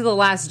liked The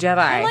Last Jedi.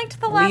 I liked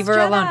The Last Leave her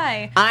Jedi.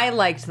 alone. I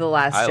liked The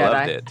Last I Jedi.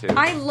 loved it too.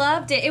 I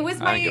loved it. It was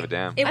I didn't give a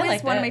damn. It I was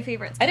liked one it. of my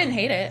favorites. I didn't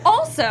hate it.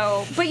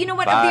 Also, but you know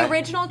what? Bye. Of the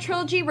original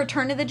trilogy,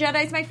 Return of the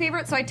Jedi is my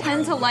favorite, so I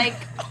tend to like.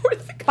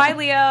 Bye,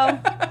 Leo.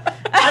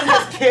 I'm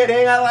just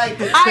kidding. I like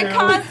it. I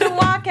caused a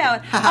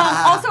walkout.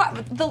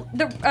 Also,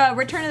 the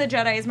Return of the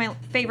Jedi is my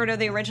favorite of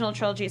the original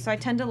trilogy, so I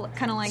tend to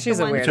kind of like She's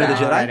the a ones weirdo. Return of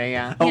the Jedi? Already,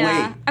 yeah. Oh,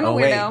 Yeah, wait. I'm a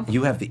Wait. weirdo.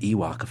 You have the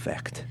Ewok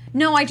effect.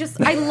 No, I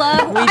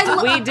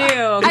love. We do.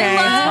 Okay, I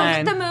love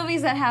fine. the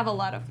movies that have a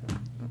lot of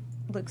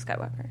Luke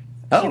Skywalker.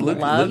 Oh, Luke.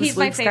 He's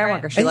my Luke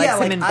favorite. Skywalker. She likes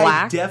him in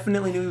black. I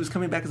definitely knew he was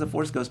coming back as a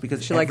Force ghost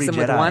because She likes him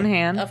with Jedi, one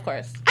hand. Of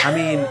course. I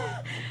mean,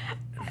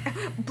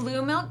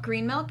 Blue milk,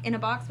 green milk in a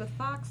box with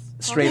Fox.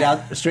 straight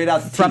out the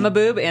From teeth. a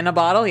boob in a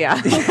bottle,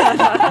 yeah.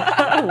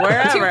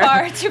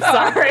 Wherever. Too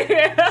far. Sorry.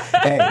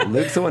 Hey,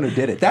 Luke's the one who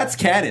did it. That's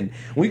canon.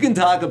 We can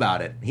talk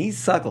about it. He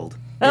suckled.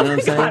 You know what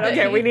I'm saying? God,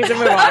 okay, we need to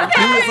move on.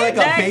 He was like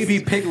a baby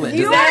piglet.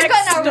 You Just are like-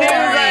 gonna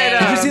Next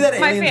ruin Did you see that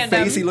my alien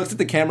fandom. face? He looks at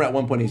the camera at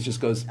one point. He just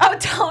goes, Oh,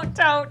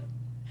 don't.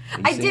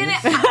 I seen didn't.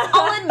 this?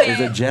 I'll "There's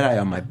a admit, Jedi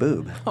on my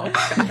boob."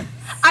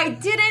 I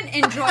didn't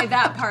enjoy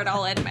that part.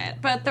 I'll admit,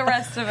 but the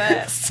rest of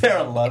it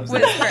Sarah loves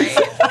was it. great.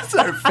 That's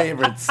her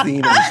favorite scene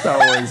in the Star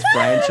Wars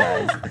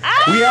franchise.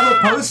 We have a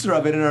poster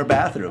of it in our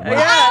bathroom.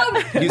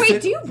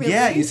 Wait, do you really?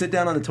 Yeah, you sit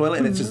down on the toilet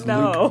and it's just Luke.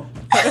 No.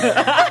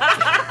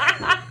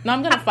 No,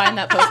 I'm gonna find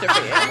that poster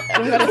for you.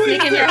 I'm gonna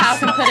sneak in your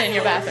house and put it in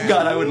your bathroom.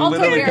 God, I would I'll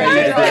literally tell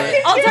pay you to do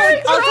it.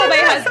 I'll tell my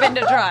husband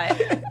to try.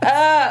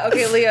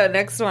 Okay, Leo,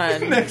 next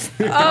one. That's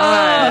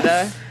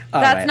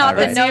not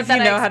the See note if that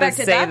you know I how to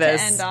expected say that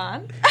this. to end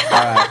on.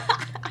 All right.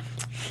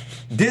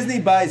 Disney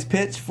buys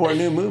pitch for a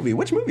new movie.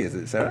 Which movie is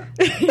it, Sarah?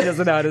 He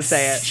doesn't know how to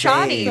say it.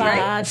 Shoddy,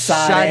 right?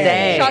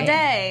 Sade.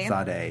 Sade.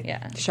 Sade.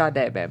 Yeah.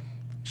 Sade, babe.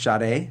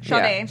 Sade? Sade.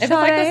 Yeah. If it's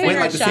like the singer, Wait,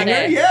 like the Sade.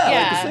 singer? Yeah,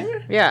 like the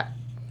singer? Yeah.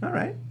 All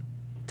right.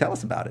 Tell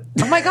us about it.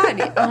 Oh my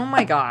god! Oh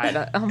my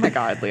god! Oh my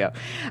god, Leo.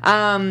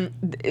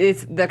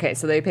 It's okay.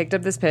 So they picked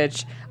up this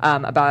pitch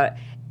about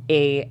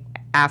a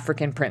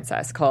African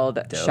princess called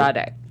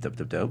Sade.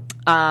 Dope.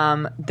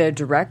 The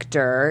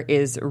director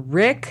is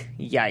Rick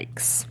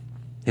Yikes.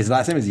 His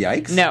last name is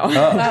Yikes? No. Oh.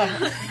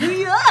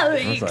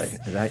 I was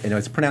like,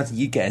 it's pronounced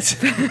Yikes.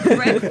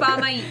 Rick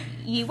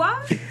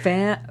Famuyiwa?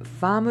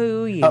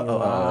 Famuyiwa.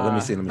 Oh, let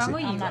me see. I'm not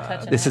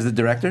touching This it. is the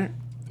director?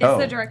 It's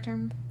the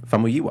director.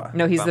 Famuyiwa.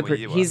 No, he's the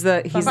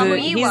producer.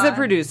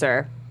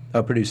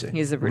 Oh, producer.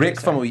 He's the Rick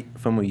producer.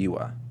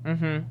 Famuyiwa.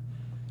 Mm-hmm.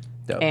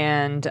 Dope.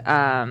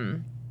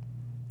 And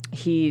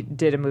he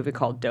did a movie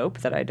called Dope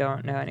that I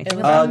don't know anything It was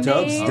about.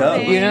 Dope's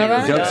dope. You know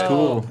about it? Dope's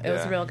cool. It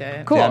was real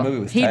good. Cool. Yeah, that movie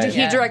was he tight.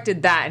 he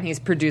directed that, and he's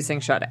producing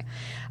Sade.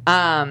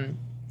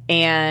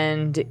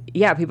 And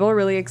yeah, people are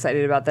really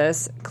excited about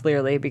this,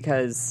 clearly,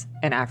 because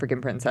an African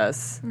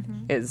princess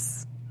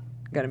is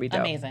going to be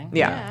dope. Amazing.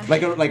 Yeah.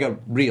 Like a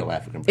real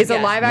African It's princess.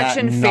 a live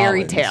action Not fairy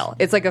Nolans. tale.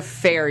 It's like a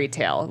fairy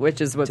tale,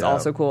 which is what's Dope.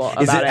 also cool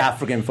about Is it it.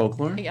 African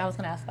folklore? Yeah, I was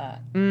gonna ask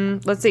that.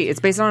 Let's see.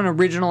 It's based on an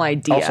original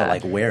idea. Also,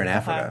 like where in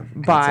Africa?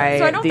 by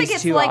So I don't these think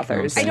it's two like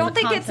authors. I don't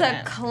think it's a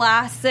Continent.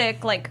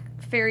 classic like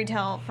fairy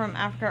tale from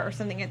Africa or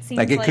something. It seems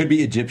Like it could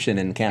be Egyptian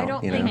and count, I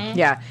don't you know? think-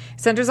 Yeah.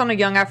 Centers on a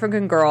young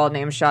African girl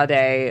named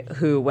Sade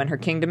who, when her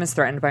kingdom is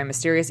threatened by a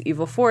mysterious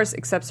evil force,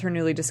 accepts her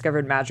newly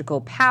discovered magical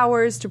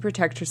powers to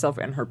protect herself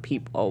and her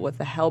people. With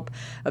the help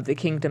of the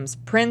kingdom's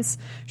prince,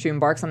 she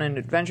embarks on an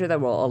adventure that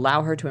will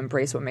allow her to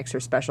embrace what makes her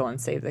special and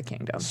save the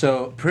kingdom.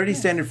 So pretty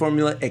standard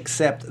formula,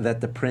 except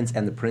that the prince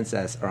and the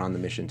princess are on the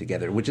mission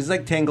together, which is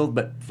like Tangled,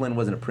 but Flynn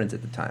wasn't a prince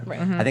at the time. Right.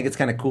 Mm-hmm. I think it's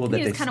kind of cool that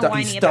He they was kinda he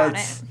whiny about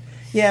starts.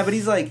 Yeah, but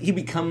he's like he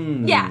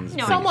becomes. Yeah,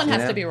 no, someone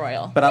has to be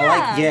royal. But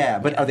I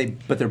like. But are they?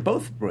 But they're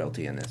both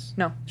royalty in this.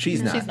 No,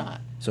 she's not. She's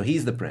not. So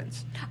he's the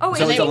prince. Oh,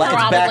 so and it's they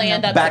probably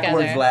end up backwards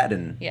together.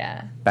 Latin.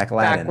 Yeah. Back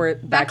Latin.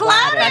 Back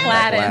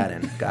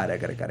Latin. Got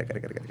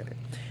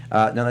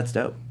it. No, that's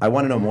dope. I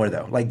want to know more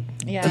though. Like,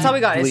 that's all we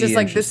got. It's just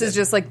like this is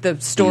just like the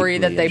story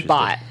Deeply that they interested.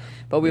 bought.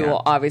 But we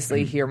will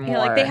obviously hear more. Yeah,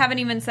 like they haven't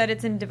even said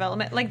it's in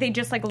development. Like they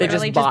just like They just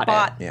literally bought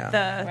bought it.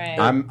 the. Right.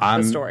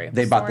 I'm the story.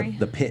 They bought Story.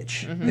 the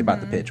pitch. They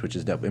bought the pitch, which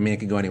is dope. I mean, it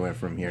could go anywhere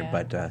from here.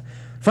 But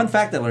fun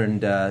fact I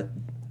learned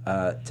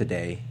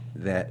today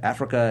that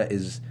Africa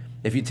is.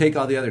 If you take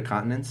all the other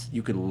continents,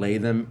 you could lay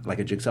them like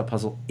a jigsaw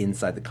puzzle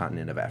inside the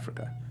continent of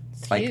Africa.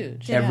 It's like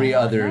huge. every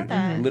other,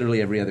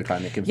 literally every other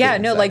continent can. Yeah,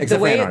 fit no, inside, like except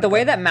for the Antarctica.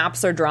 way that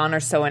maps are drawn are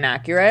so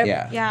inaccurate.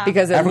 Yeah.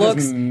 Because it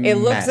Africa's looks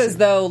massive. as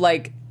though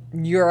like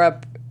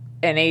Europe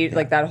and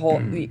like that whole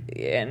and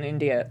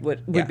India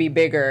would be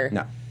bigger.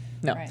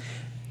 No. Right.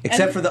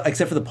 Except for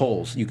the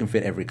poles, you can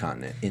fit every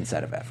continent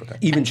inside of Africa,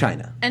 even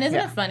China. And isn't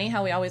it funny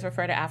how we always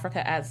refer to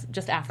Africa as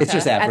just Africa? It's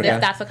just Africa. As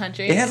if that's a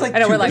country. It has like I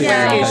know, two we're like,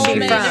 different where is so she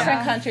many from?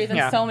 different countries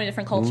and so many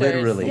different cultures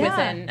Literally.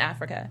 within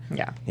Africa.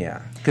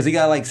 Yeah. Because you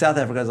got like South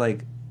Africa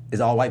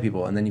is all white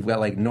people, and then you've got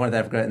like North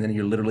Africa, and then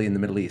you're literally in the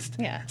Middle East.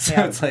 Yeah. So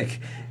it's like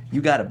you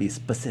got to be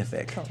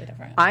specific. Totally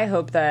different. I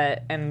hope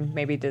that, and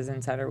maybe Diz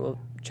Insider will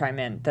chime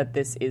in, that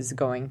this is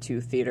going to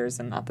theaters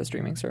and not the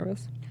streaming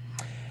service.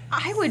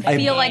 I would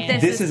feel like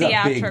this is a big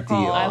theatrical.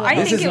 deal. I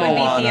This think is it would be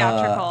Moana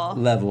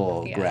theatrical.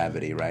 level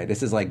gravity, right?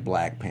 This is like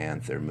Black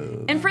Panther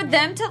move. And for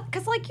them to,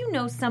 because like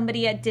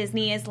somebody at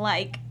Disney is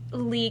like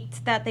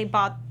leaked that they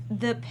bought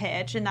the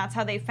pitch and that's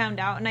how they found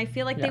out, and I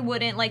feel like they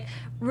wouldn't like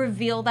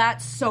reveal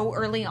that so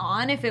early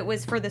on if it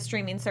was for the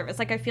streaming service.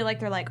 Like I feel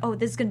like they're like, oh,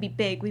 this is gonna be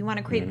big, we want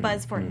to create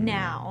buzz for it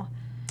now.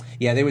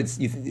 Yeah, they would.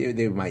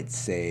 They might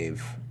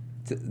save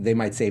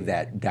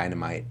that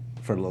dynamite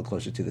for a little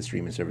closer to the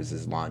streaming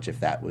services launch if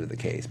that was the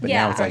case. But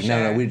now it's like,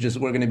 no, we're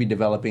going to be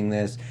developing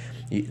this.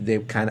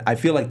 I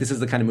feel like this is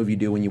the kind of move you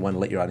do when you want to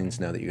let your audience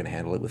know that you're going to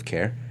handle it with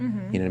care. You know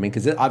what I mean?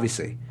 Because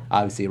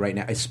obviously, right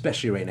now,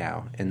 especially right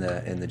now in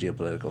the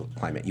geopolitical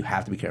climate, you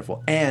have to be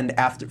careful. And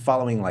after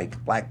following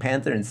like Black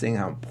Panther and seeing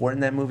how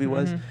important that movie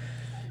was.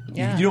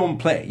 You don't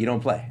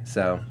play.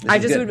 So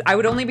I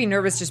would only be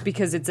nervous just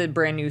because it's a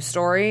brand new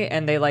story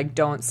and they like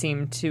don't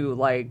seem to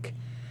like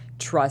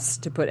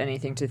trust to put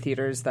anything to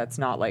theaters that's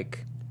not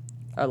like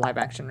a live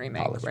action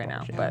remake right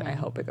now. But I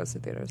hope it goes to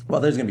theaters. Well,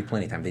 there's going to be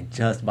plenty of time. They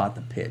just bought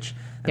the pitch.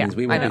 That means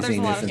we won't be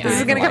seeing this. This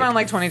is going to come out in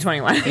like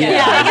 2021. Like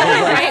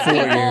 4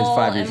 years,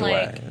 5 years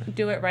away.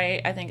 Do it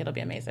right. I think it'll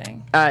be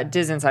amazing.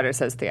 Diz Insider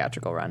says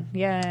theatrical run.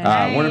 Yay.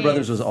 Warner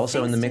Brothers was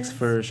also in the mix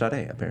for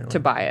Sade, apparently. To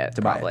buy it,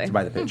 to buy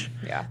the pitch.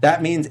 Yeah.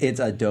 That means it's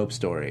a dope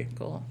story.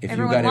 Cool. If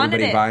Everyone you got wanted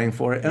everybody it. vying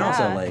for it. And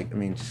also,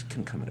 just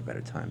couldn't come at a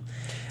better time.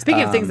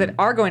 Speaking of things that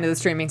are going to the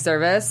streaming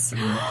service.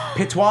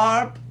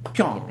 Pitoir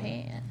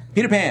Pyong.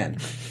 Peter Pan.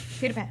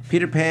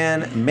 Peter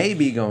Pan may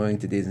be going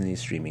to Disney's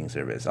streaming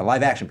service. A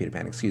live-action Peter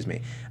Pan, excuse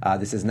me.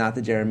 This is not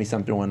the Jeremy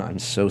Sumpter one. I'm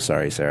so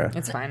sorry, Sarah.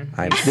 It's fine.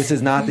 This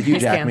is not the Hugh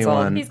Jackman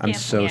one. He's I'm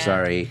so canceled.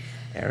 sorry.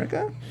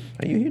 Erica,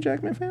 are you a Hugh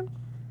Jackman fan?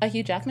 A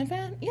Hugh Jackman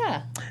fan?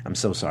 Yeah. I'm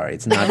so sorry.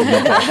 It's not the Hugh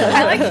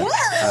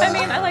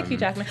Jackman. I like Hugh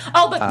Jackman.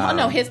 Oh, but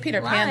no, his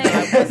Peter Pan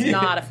I was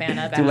not a fan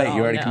of. Too late. At all.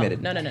 You already No.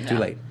 committed. No. Too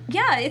late.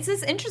 Yeah, it's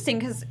just interesting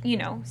because,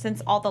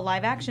 since all the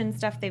live action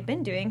stuff they've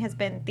been doing has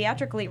been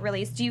theatrically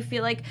released, do you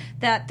feel like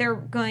that they're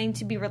going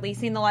to be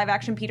releasing the live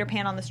action Peter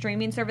Pan on the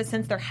streaming service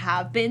since there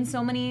have been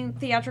so many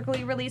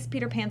theatrically released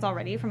Peter Pans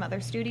already from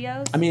other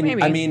studios? I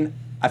mean,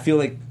 I feel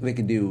like they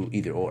could do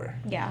either or.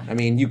 Yeah. I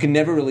mean, you can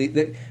never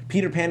release...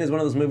 Peter Pan is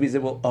one of those movies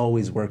that will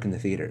always work in the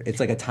theater.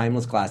 It's like a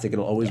timeless classic.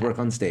 It'll always work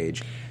on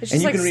stage. It's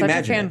and just you like can such a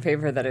reimagine fan it.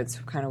 favorite that it's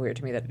kind of weird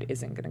to me that it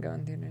isn't going to go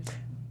in theaters.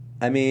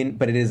 I mean,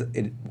 but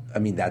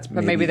that's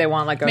But maybe they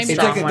want like a it's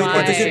strong like one.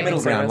 it's a good streaming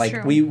middle ground. service.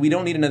 Like we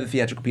don't need another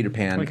theatrical Peter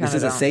Pan. We This kinda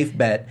is a don't. safe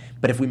bet.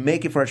 But if we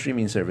make it for our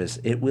streaming service,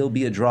 it will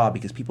be a draw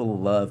because people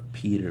love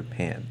Peter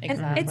Pan.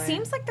 And it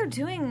seems like they're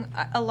doing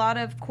a lot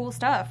of cool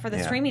stuff for the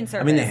Yeah. streaming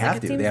service. I mean, they Like, have it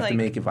to. seems They have to like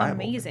make it viable.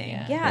 Amazing.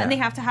 Yeah. Yeah, and they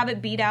have to have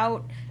it beat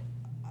out.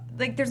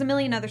 Like, there's a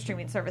million other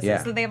streaming services,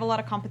 Yeah. so they have a lot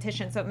of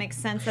competition. So it makes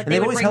sense that And they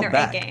they've would always bring held their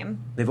back. A game.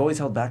 They've always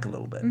held back a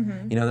little bit.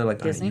 Mhm. They're like, all right,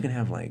 Disney?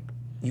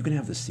 you can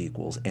have the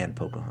sequels and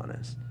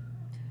Pocahontas.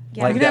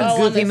 Yeah. Like You can have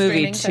that- Goofy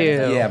movie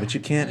too. Yeah, but you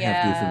can't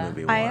have Goofy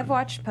movie one. I have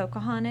watched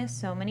Pocahontas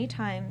so many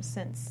times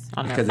since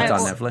On Because it's on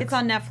Netflix? It's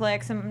on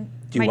Netflix, and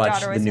Do you my watch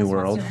daughter The always New just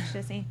wants World? to watch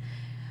Disney.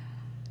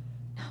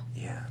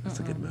 Yeah, that's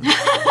a good movie.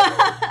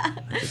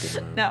 That's a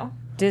good movie. No.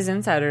 Diz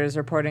Insider is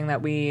reporting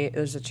that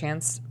there's a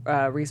chance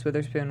Reese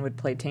Witherspoon would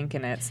play Tink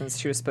in it since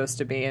she was supposed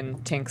to be in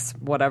Tink's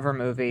whatever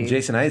movie.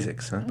 Jason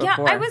Isaacs, huh? Yeah,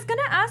 Before. I was going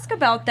to ask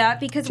about that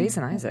because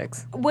Jason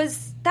Isaacs. that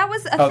was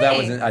a Oh, thing. that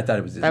wasn't. I thought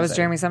it was. That was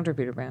Jeremy Sumter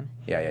Peter Pan.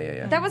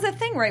 Yeah. That was a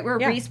thing, right? Where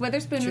Yeah. Reese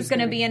Witherspoon She was was going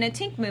to gonna be in a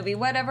Tink movie.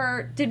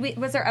 Whatever.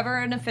 Was there ever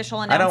an official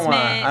I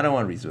announcement? don't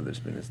want Reese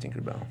Witherspoon as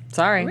Tinkerbell.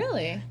 Sorry.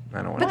 Really? I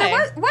don't want. But there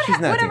was, She's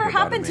not whatever Tinkerbell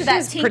happened to to me.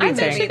 that She's Tink pretty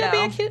movie, I think she could be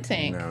though? a cute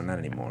Tink. No, not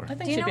anymore. I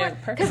think Do you she'd know be a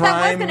what? perfect. Because that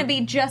was Prime- going to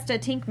be just a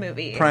Tink Tink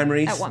movie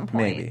Primaries, at one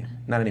point. maybe.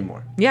 Not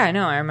anymore. Yeah, I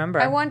know. I remember.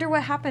 I wonder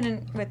what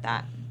happened with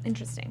that.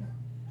 Interesting.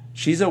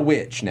 She's a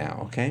witch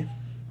now, okay?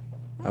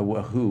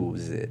 Who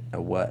is it?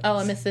 A what? Oh,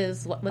 a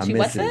Mrs. Was a she Mrs.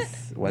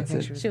 What's-It? What's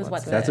it? She was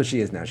What's-It. That's what she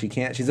is now. She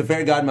can't. She's a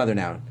fairy godmother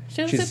now.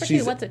 She was super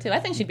cute. What's-It, too? I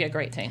think she'd be a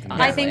great Tink,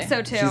 honestly. I think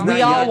so, too. She's not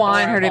We all young.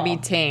 want her to be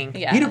Tink.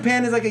 Yeah. Peter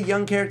Pan is like a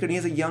young character, and he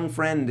has a young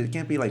friend. It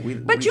can't be like we.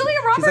 But we, Julia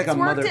she's Roberts like a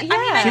worked. mother. I mean,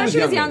 I know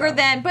she was younger though.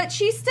 then, but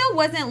she still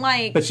wasn't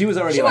like. But she was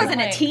already. She like,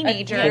 wasn't a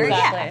teenager. Exactly.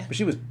 Yeah. But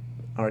she was.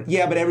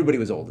 Yeah, but everybody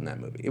was old in that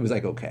movie. It was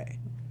like okay.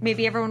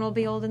 Maybe everyone will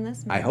be old in this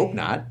movie. I hope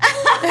not.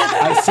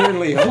 I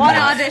certainly hope One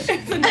not. audition.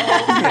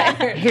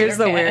 Here's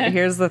the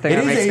thing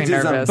that makes me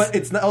nervous. But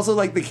it's also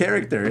like the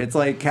character. It's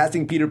like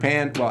casting Peter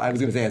Pan. Well, I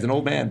was going to say as an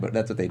old man, but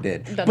that's what they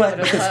did. But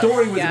the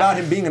story was about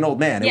him being an old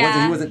man.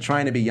 Yeah. He wasn't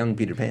trying to be young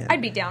Peter Pan.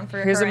 I'd be down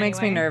for Here's her what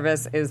makes me anyway.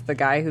 nervous is the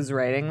guy who's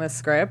writing the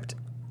script.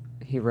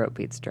 He wrote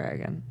Pete's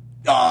Dragon.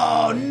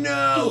 Oh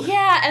no!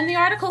 Yeah, and the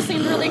article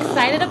seemed really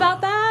excited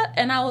about that,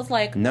 and I was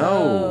like, No.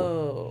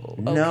 oh,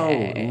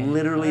 okay. No,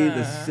 literally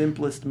the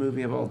simplest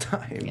movie of all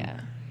time.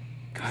 Yeah.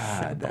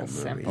 God, that movie.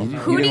 simple.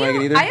 Who you do didn't like it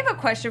you? either? I have a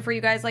question for you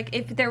guys. Like,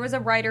 if there was a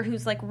writer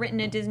who's like written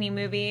a Disney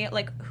movie,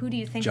 like, who do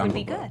you think would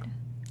be Jungle Book. good?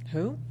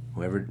 Who?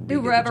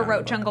 Whoever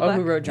wrote Jungle Book. Oh,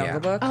 who wrote Jungle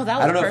Book? Oh, that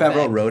was I don't know perfect.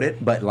 if Favreau wrote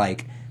it, but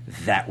like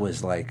that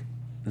was like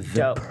the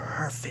Dope.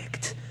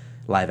 perfect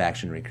live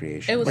action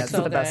recreation. It was That's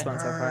so the best good. one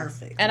so far.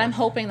 Perfect. And I'm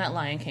hoping that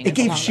Lion King. It is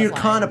gave along Shere those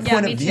Khan a lines.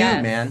 point me of too. view,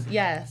 Yes. man.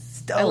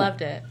 Yes, Dope. I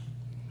loved it.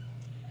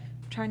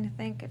 Trying to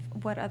think of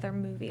what other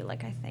movie,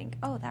 like, I think,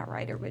 oh, that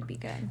writer would be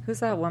good. Who's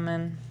that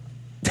woman?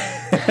 Who's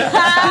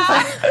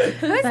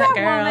that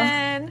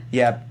girl? woman?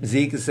 Yeah,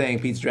 Zeke is saying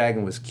Pete's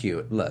Dragon was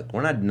cute. Look,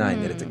 we're not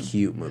denying that it's a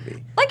cute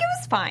movie, Like, it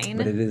was fine.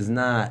 but it is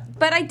not.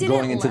 But I didn't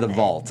going into the love it.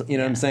 vault. You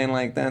know what I'm saying?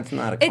 Like that's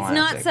not a. It's not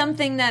classic.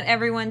 something that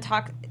everyone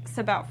talks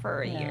about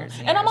for years.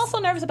 And I'm also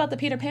nervous about the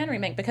Peter Pan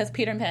remake because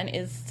Peter Pan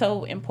is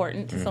so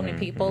important to so many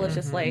people. It's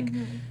just like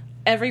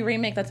every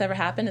remake that's ever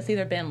happened, it's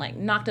either been like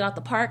knocked it out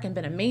the park and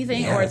been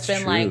amazing, Yeah, or it's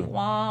that's been true. like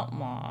wah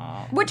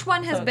wah. Which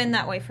one has been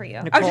that way for you?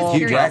 I was Nicole just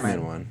Hugh curious.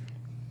 Jackman one.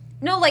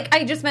 No, like,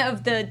 I just meant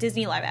of the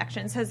Disney live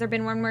actions. Has there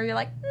been one where you're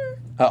like,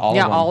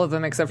 All of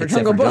them except for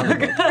Jungle Book.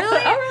 really?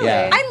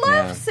 Yeah, I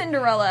love yeah.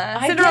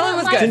 Cinderella. Cinderella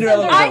was good.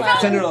 Cinderella was I good.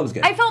 felt- Cinderella was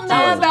good. I felt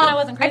Cinderella mad was about. I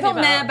wasn't crazy I felt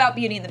mad about. about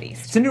Beauty and the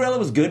Beast. Cinderella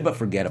was good but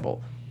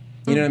forgettable.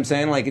 You know what I'm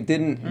saying? Like it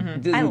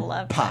didn't I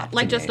loved pop. it. to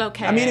Like, just me.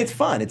 okay. I mean, it's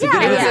fun. It's a Yeah,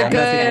 good it was movie. a I'm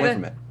not taking away good-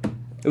 from it.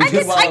 It was I good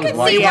could, while I I was could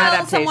watching see it. why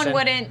adaptation. someone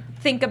wouldn't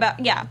think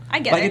about. Yeah, I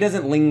get Like it. it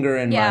doesn't linger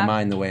in Yeah. my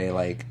mind the way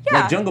like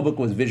Yeah. Jungle Book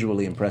was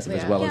visually impressive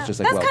as well as just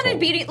like That's well kind of told.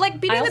 Beauty. Like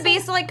Beauty and the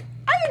Beast. Like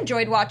I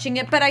enjoyed watching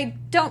it, but I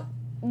don't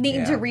need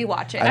Yeah. to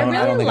rewatch it. I I don't really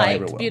think I ever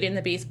liked will. Beauty and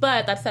the Beast,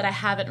 but that said, I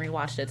haven't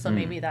rewatched it, so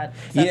maybe that.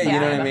 Yeah, you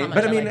know what I how mean. much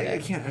But I mean, liked I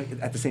it.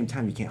 can't. At the same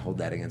time, you can't hold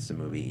that against a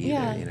movie either.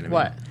 Yeah. You know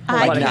What? I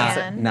mean? I Like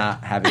can.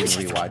 not having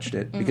rewatched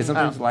it because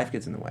sometimes life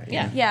gets in the way. you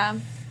Yeah. know? Yeah.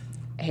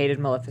 Hated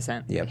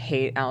Maleficent. Yep.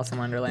 Hate Alice in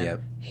Wonderland.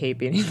 Yep. Hate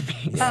Beauty and the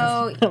Beast.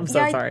 Oh, I'm so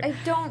yeah, sorry. I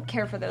don't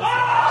care for those.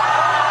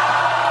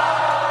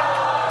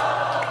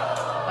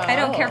 I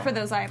don't care for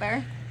those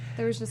either.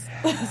 There was just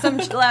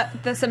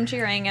some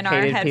cheering in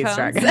our Hated Pete's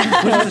headphones.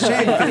 Dragon. Which is a shame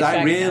because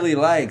I really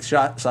liked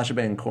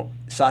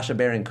Sacha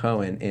Baron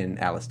Cohen in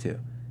Alice 2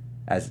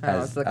 as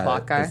the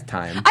clock guy? as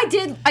Time.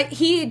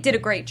 He did a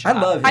great job.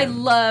 I love him.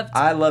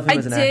 I love him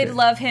as an I did actor.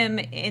 love him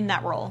in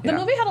that role. The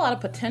movie had a lot of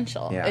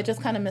potential. Yeah. It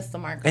just kind of missed the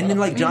mark. And then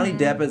like Johnny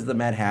Depp as the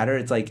Mad Hatter,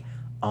 it's like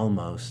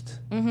almost.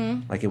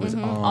 Like it was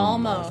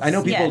almost. I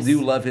know people Yes.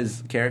 do love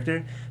his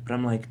character, but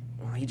I'm like,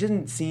 well, he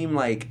didn't seem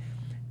like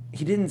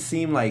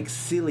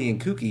silly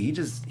and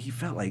kooky. He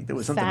felt like there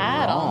was something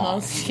Sad wrong.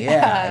 almost, Yeah,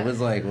 yeah. it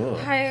was like, whoa.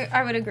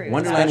 I would agree with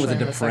Wonderland that.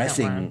 was a Especially in the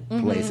second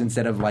depressing place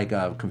instead of like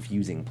a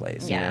confusing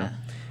place. Yeah.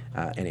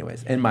 You know?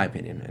 Anyways, in my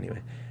opinion, anyway.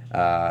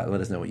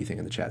 Let us know what you think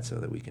in the chat so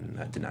that we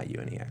can deny you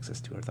any access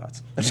to our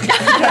thoughts. I'm just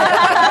kidding.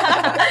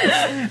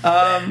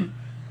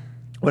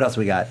 What else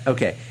we got?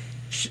 Okay.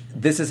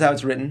 This is how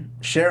it's written.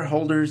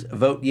 Shareholders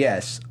vote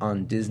yes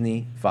on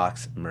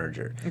Disney-Fox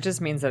merger. It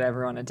just means that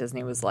everyone at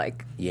Disney was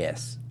like,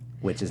 Yes.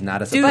 Which is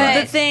not a Do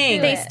surprise. the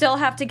thing. They still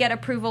have to get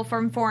approval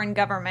from foreign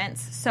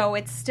governments, so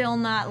it's still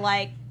not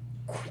like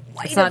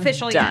quite It's not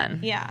official done.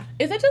 yet. Yeah.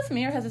 Is it just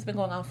me, or has this been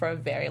going on for a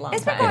very long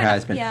It's been time? It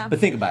has been. Yeah. But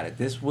think about it.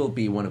 This will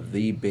be one of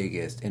the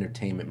biggest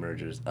entertainment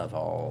mergers of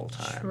all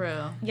time.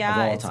 True. Yeah.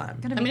 Of all it's time.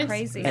 gonna I be mean, it's-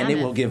 crazy. And it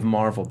will give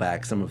Marvel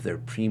back some of their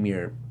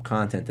premier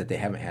content that they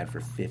haven't had for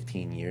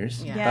 15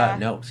 years. Yeah.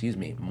 No, excuse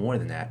me, more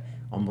than that.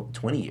 Almost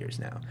 20 years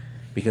now.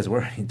 Because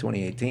we're in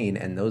 2018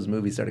 and those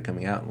movies started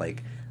coming out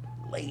like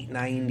late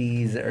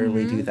 90s,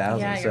 early 2000s.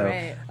 Yeah, so you're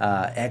right.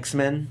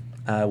 X-Men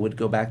would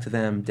go back to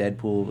them.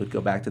 Deadpool would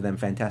go back to them.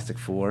 Fantastic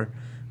Four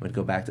would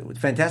go back to...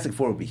 Fantastic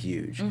Four would be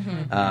huge.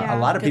 A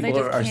lot of 'Cause they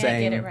people just are can't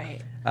saying... get it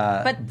right.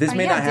 but this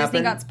may not happen.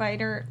 Disney got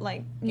Spider,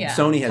 like Yeah.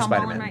 Sony has Tom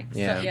Spider-Man. Holland, right?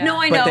 Yeah. Yeah.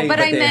 No, I know, but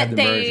I had meant the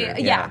they.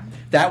 merger. Yeah.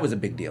 That was a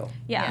big deal.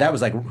 Yeah. That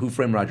was like Who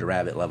Framed Roger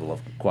Rabbit level of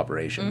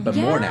cooperation. But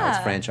more now, it's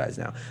Yeah. franchise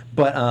now.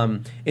 But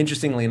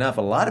interestingly enough,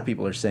 a lot of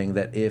people are saying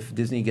that if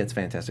Disney gets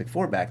Fantastic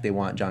Four back, they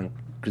want John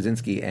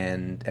Krasinski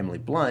and Emily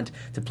Blunt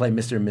to play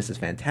Mr. and Mrs.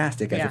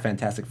 Fantastic as the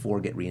Fantastic Four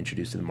get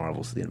reintroduced to the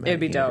Marvel Cinematic It'd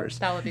be Universe.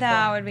 dope.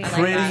 That would be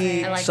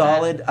Pretty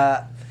solid.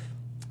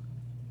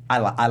 I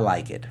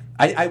like it.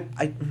 I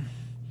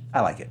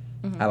like it.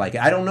 I like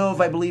it. I don't know if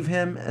I believe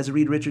him as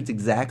Reed Richards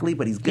exactly,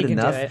 but he's good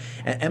enough.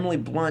 And Emily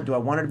Blunt, do I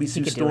want her to be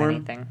Sue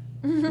Storm?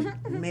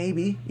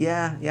 Maybe.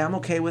 Yeah, I'm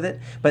okay with it.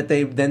 But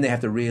they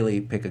have to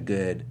really pick a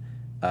good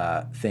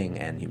thing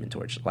and Human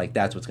Torch. Like,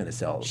 that's what's going to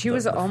sell. She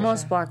was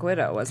almost Black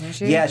Widow, wasn't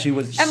she? Yeah, she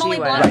was. Emily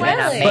Blunt.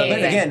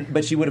 Right.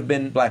 But she would have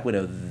been Black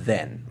Widow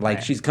then.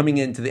 Like, she's coming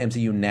into the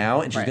MCU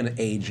now, and she's going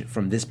to age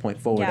from this point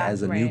forward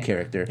as a new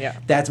character. Yeah.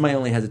 That's my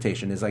only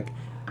hesitation. Is like,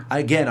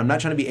 again, I'm not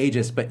trying to be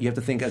ageist, but you have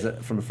to think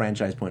from a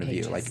franchise point of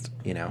view. Like,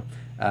 you know,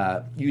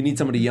 you need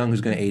somebody young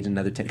who's going to age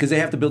another 10, because they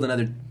have to build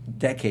another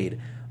decade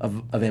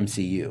of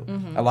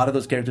MCU. A lot of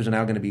those characters are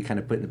now going to be kind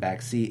of put in the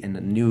back seat, and the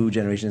new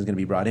generation is going to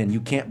be brought in.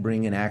 You can't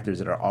bring in actors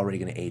that are already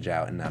going to age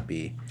out and not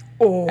be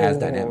as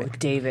dynamic.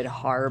 David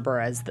Harbour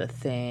as the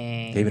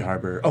Thing. David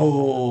Harbour.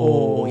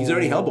 He's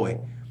already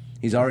Hellboy.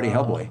 He's already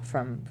Hellboy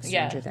from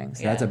Stranger Things.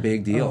 That's a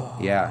big deal.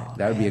 That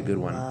would be a good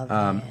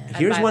one.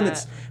 Here's one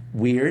that's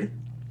weird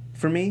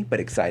for me, but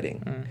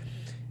exciting.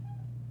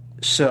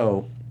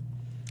 So,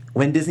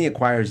 when Disney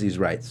acquires these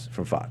rights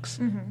from Fox,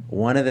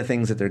 one of the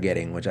things that they're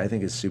getting, which I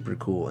think is super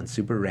cool and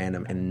super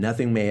random, and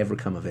nothing may ever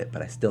come of it,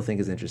 but I still think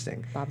is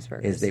interesting, Bob's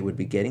Burgers. is they would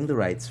be getting the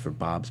rights for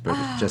Bob's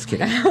Burgers. Just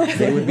kidding.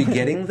 They would be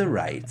getting the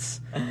rights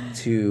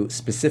to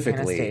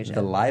specifically Anastasia.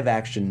 the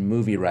live-action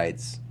movie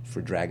rights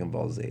for Dragon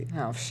Ball Z.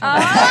 Oh, shit.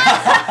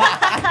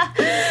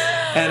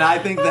 And I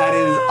think that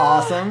is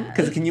awesome,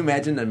 because can you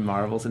imagine a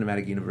Marvel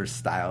Cinematic Universe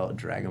style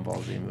Dragon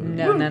Ball Z movie?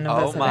 No, none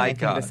of us have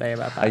anything to say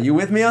about that. Are you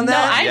with me on No,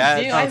 that?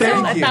 I do. I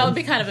Thank feel you. that would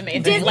be kind of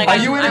amazing. Like, Are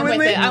you in it I'm with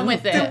me? I'm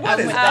with it. Then what I'm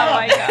is with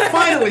that? it.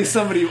 Finally,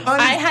 somebody.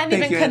 I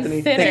hadn't even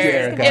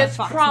considered. It's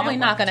Fox probably Network,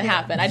 not going to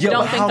happen. I Yo,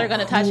 don't but think how they're going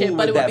to touch cool it,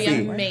 but it would that be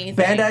amazing.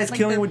 Bandai's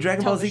killing with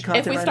Dragon Ball Z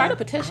content If we right start now. a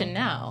petition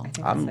now,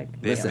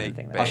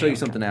 Listen, I'll show you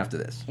something after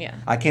this. Yeah.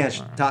 I can't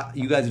talk.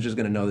 You guys are just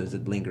going to know there's a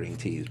lingering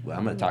tease. Well,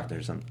 I'm going to talk to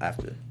her some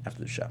after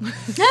the show.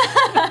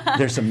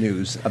 There's some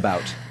news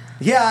about.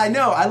 Yeah, I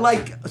know. I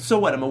like. So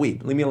what? I'm a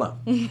weeb. Leave me alone.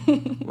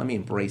 Let me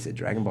embrace it.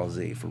 Dragon Ball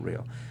Z for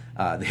real.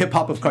 The hip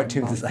hop of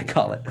cartoons, as I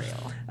call it.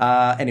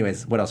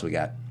 Anyways, what else we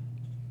got?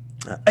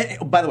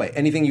 By the way,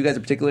 anything you guys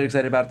are particularly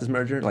excited about this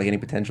merger? Like any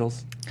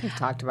potentials? We've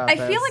talked about I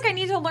this. feel like I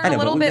need to learn I know, a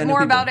little but bit I know more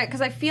people- about it, because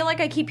I feel like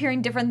I keep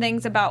hearing different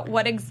things about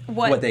what they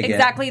get.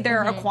 exactly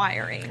they're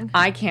acquiring.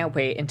 I can't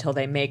wait until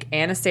they make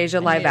Anastasia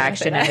live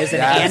action and there's an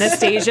Yes.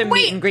 Anastasia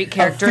meet and greet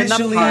character in the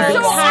Officially park. So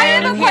I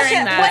have a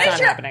question. that. What It's is not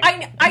your? happening.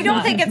 I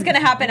don't think it's going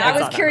to happen. I It's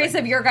was not curious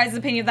of your guys'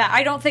 opinion of that.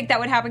 I don't think that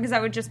would happen, because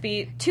that would just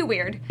be too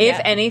weird. If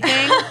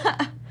anything,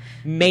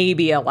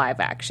 maybe a live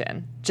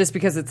action. Just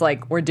because it's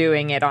like we're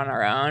doing it on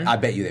our own. I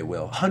bet you they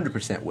will.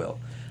 100% will.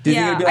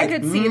 Disney Yeah, would be like, I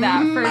could see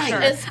that for sure.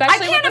 Especially I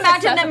with can't the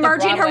imagine success them of the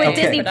merging her with Broadway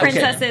Disney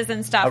production. princesses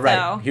and stuff, All right,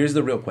 though. here's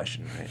the real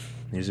question, right?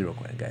 Here's the real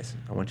question, guys.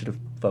 I want you to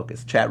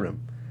focus. Chat room,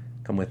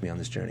 come with me on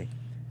this journey.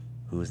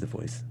 Who is the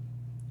voice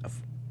of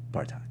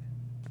Bartok?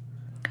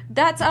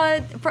 That's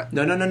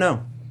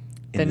No.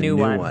 In The new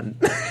one.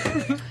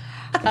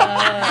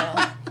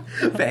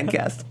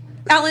 Fancast.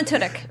 Alan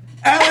Tudyk.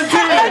 Alan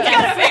Tudyk!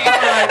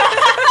 All right.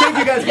 Thank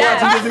you guys for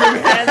watching this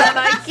movie. And then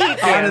I keep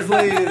her.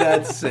 Honestly,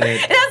 that's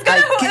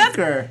it.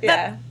 Her.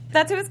 Yeah.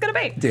 That's who it's going to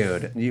be.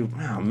 Dude, you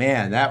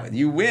win. That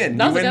You was a win.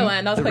 good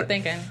one. That was quick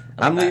thinking.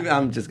 I'm leaving.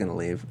 I'm just gonna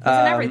leave.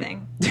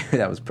 everything.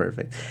 That was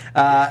perfect.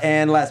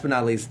 And last but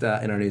not least,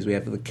 in our news, we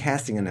have the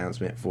casting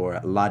announcement for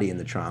Lottie and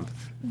the Tramp.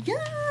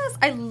 Yes,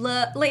 I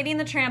love Lady and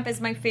the Tramp is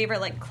my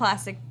favorite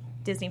classic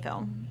Disney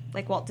film,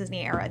 Walt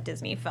Disney era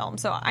Disney film.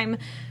 So I'm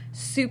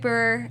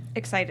super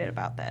excited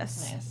about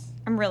this. Nice.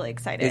 I'm really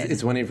excited.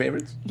 It's one of your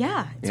favorites?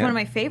 Yeah, it's Yeah. one of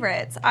my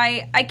favorites.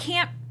 I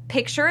can't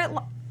picture it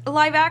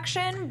live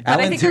action, but I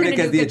Alan think they're going Tudyk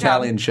to do as a the good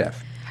Italian job.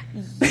 chef.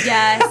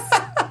 Yes,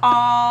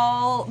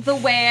 all the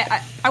way.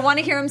 I want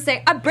to hear him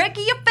say, "I break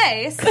your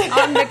face."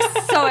 I'm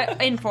so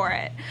in for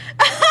it.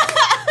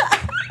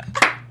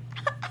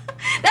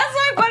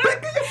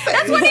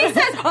 That's what he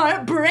says.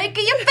 "I break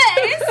your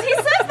face." He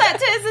says that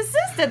to his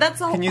assistant.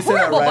 That's a Can you say that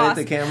horrible right boss. at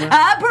the camera?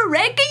 "I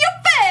break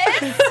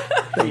your face."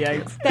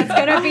 Yikes. That's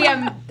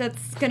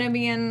gonna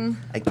be in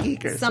I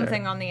geek her,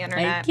 something sir. on the I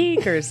internet.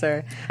 geek her,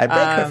 sir. I break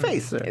her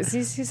face, sir. Is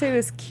you say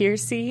this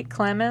Kiersey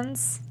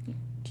Clemens?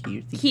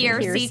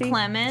 Kiersey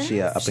Clemens.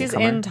 She up She's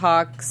and comer? in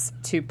talks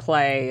to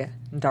play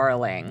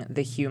Darling,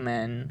 the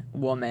human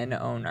woman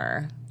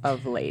owner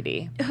of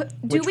Lady,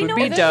 which we would know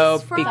be where this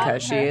dope is from?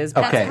 because she is.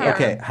 That's Okay, her.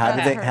 okay. How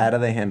That's do her.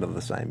 they handle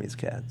the Siamese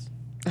cats?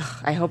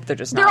 I hope they're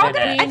just They're not all in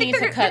gonna. it. I think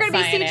they're going to be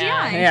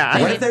CGI. Yeah.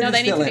 What if they're No, just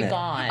they need still to in be it?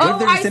 gone. What if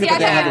they're Oh, just in I it, see. but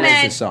they I have a thought you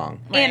racist meant song?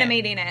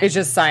 animating it. It's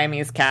just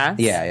Siamese cats.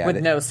 Yeah.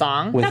 with no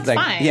song. With That's like,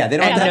 fine. yeah, they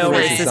don't and have no a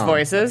racist racist song.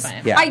 voices.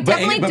 Fine. Yeah, I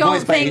definitely but don't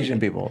voiced by think- Asian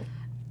people.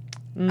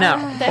 No.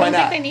 They Why don't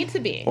not? think they need to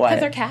be Why?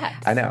 because they're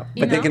cats. I know,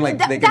 You but they know? can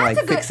That's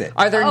a good- fix it.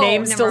 Are their Oh,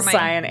 names still never mind.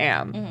 Cyan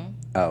Am?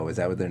 Oh, is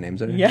that what their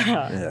names are?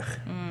 Yeah. Ugh.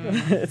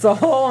 It's a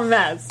whole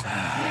mess.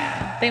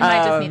 They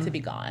might just need to be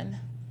gone.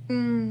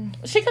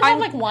 She could have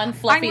like one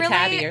fluffy I'm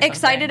tabby really or something.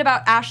 excited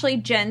about Ashley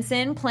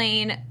Jensen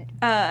playing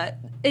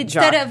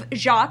instead of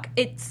Jacques,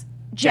 it's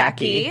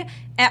Jackie.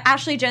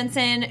 Ashley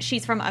Jensen,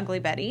 she's from Ugly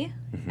Betty.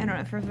 I don't know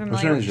if you're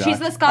familiar. She's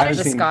the Scottish.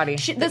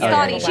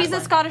 She's a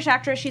Scottish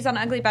actress. She's on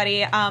Ugly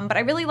Betty. But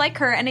I really like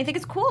her, and I think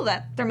it's cool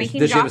that they're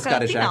making Does she have a Jacques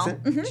Scottish female.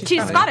 accent? Mm-hmm.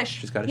 She's Scottish.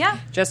 She's Scottish. Yeah.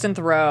 Justin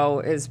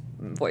Theroux is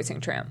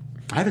voicing Tramp.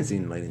 I haven't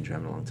seen Lady and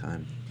Tramp in a long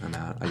time. I'm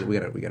out. We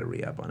gotta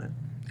re-up on it.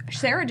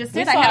 Sarah just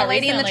did. We I saw had a it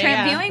Lady in the recently,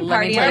 Tramp yeah. viewing Let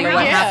party. me tell you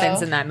what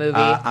happens in that movie.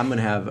 I'm going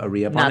to have a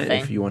re-up on it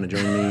Nothing. if you want to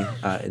join me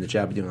in the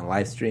chat. We're doing a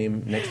live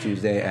stream next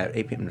Tuesday at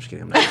 8 p.m. I'm just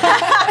kidding. I'm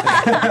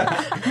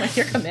not. Like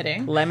you're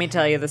committing. Let me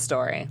tell you the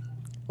story.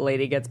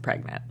 Lady gets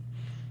pregnant.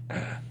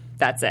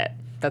 That's it.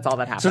 That's all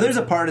that happens. So there's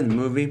a part in the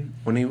movie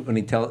when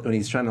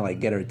he's trying to like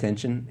get her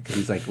attention because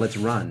he's like, "Let's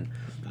run,"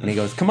 and he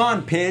goes, "Come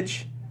on,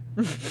 Pidge,"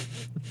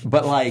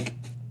 but like,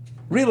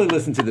 really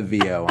listen to the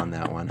VO on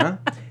that one, huh?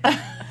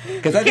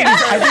 Because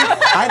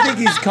I think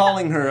he's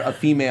calling her a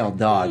female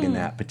dog in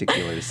that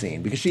particular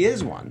scene because she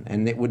is one,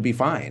 and it would be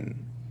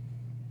fine.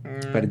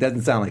 But it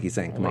doesn't sound like he's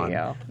saying, "Come on."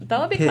 That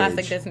would be Pidge.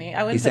 classic Disney.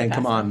 I wouldn't He's say saying,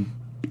 "Come on."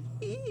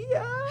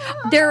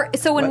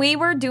 So when we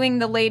were doing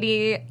the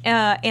Lady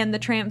and the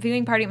Tramp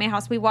viewing party at my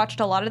house, we watched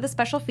a lot of the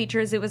special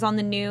features. It was on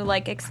the new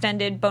like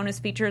extended bonus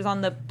features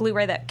on the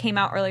Blu-ray that came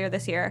out earlier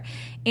this year,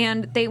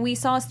 and we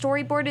saw a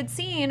storyboarded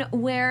scene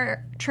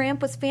where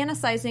Tramp was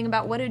fantasizing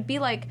about what it'd be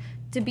like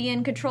to be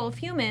in control of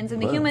humans,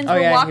 and the humans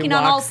were walking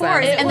on all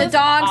fours, and the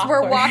dogs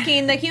were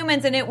walking the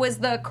humans, and it was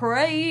the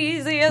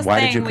craziest Why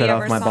thing did you we cut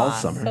ever off my saw.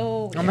 balls, Summer?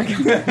 Oh my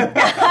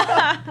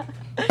god.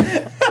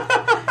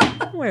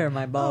 Where are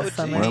my balls,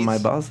 Summer? Where are my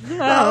balls?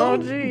 Oh,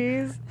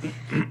 jeez.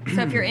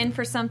 So if you're in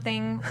for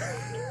something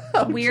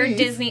weird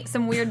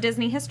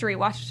Disney history,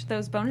 watch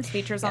those bonus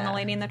features on the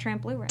Lady and the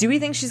Tramp Blu-ray. Do we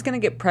think she's going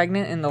to get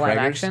pregnant in the live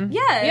Preggers? action?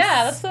 Yes.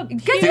 Yeah, that's a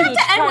Because you have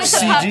to end with the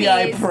puppies.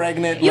 CGI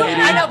pregnant You lady.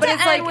 have I know, but to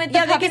it's end like- with the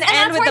yeah, they puppies, can and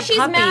end that's with why the she's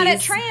mad at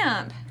puppies.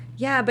 Tramp.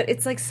 Yeah, but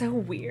it's like so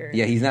weird.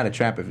 Yeah, he's not a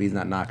tramp if he's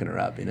not knocking her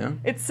up, you know?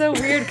 It's so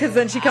weird because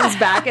then she comes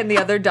back and the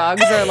other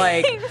dogs are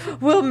like,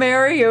 "We'll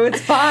marry you.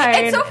 It's fine."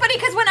 It's so funny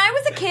because when I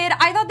was a kid,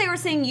 I thought they were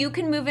saying you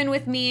can move in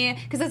with me.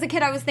 Because as a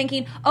kid, I was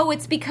thinking, oh,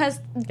 it's because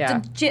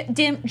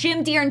Jim,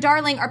 Deere, and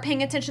Darling are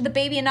paying attention to the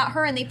baby and not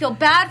her, and they feel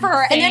bad for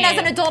her. And then as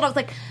an adult, I was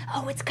like,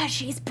 oh, it's because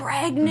she's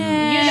pregnant. You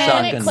know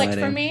when it Shotgun clicked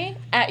wedding. for me?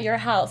 At your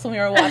house when we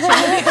were watching it.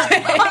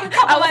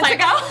 I was like,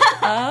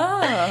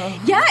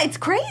 oh. yeah, it's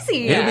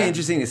crazy. It'll be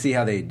interesting to see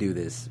how they do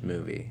this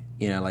movie.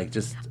 You know, like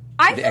just.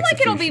 I the feel like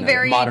it'll be execution of it.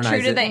 very Modernize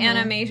true to it. the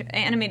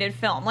animated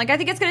film. Like, I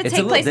think it's going to It's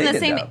take a place in little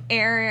the same dated,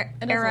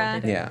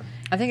 era. Yeah.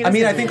 I think.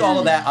 I think all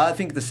of that. I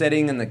think the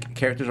setting and the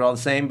characters are all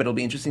the same, but it'll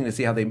be interesting to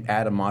see how they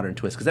add a modern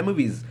twist because that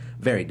movie's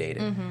very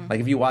dated. Like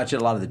if you watch it,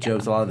 a lot of the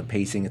jokes, a lot of the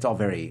pacing, it's all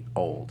very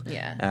old.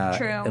 Yeah.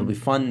 True. It'll be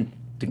fun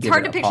to It's give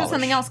hard it to a picture polish.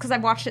 something else because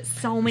I've watched it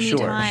so many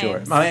times.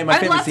 Sure. My I'd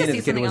favorite love to scene see as a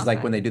kid something was else like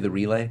back. when they do the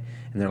relay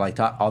and they're like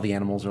all the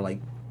animals are like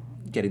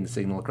getting the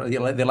signal across.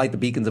 They're like the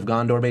beacons of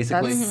Gondor,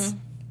 basically.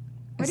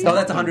 That's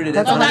 100.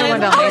 That's 101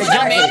 Dalmatians.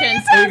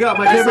 Exactly. There you go.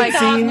 My favorite like,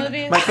 scene.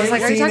 movies. My I was favorite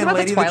like, are you scene talking in about the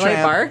Lady and the Twilight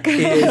Tramp Bark?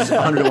 is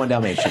 101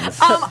 Dalmatians.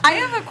 I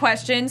have a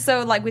question.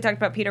 So, like we talked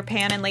about Peter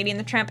Pan and Lady and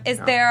the Tramp. Is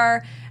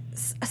there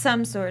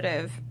some sort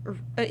of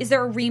is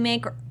there a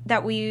remake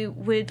that we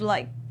would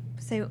like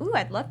say? Ooh,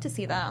 I'd love to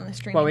see that on the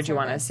streaming. What would you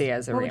want to service? see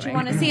as a What remake? would you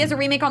want to see as a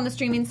remake on the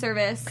streaming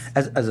service?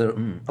 As a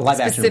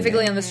live action Specifically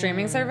remake. on the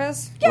streaming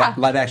service? Yeah.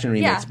 Live action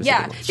remake Yeah,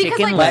 specifically. Because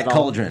Chicken like Black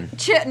Little. Cauldron.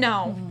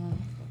 no.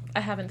 I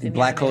haven't seen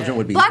Black the animated. Cauldron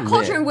would be Black lit.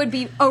 Cauldron would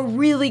be a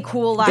really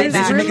cool live They should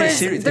action. make it a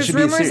series. There There's should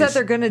be a rumors that series.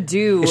 they're going to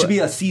do It should be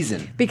a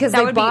season. because That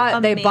they would be bought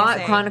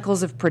amazing.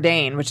 Chronicles of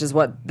Prydain, which is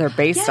what they're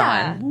based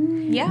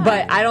on. Yeah.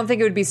 But I don't think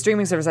it would be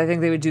streaming service. I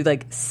think they would do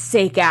like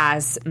sick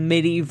ass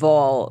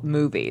medieval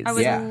movies I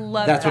would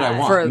love that's what that. I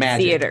want. for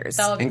Magic. theaters.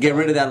 That would be And get cool.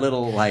 rid of that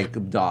little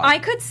like dog. I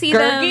could see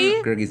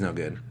Gurgi? them. Gurgi's no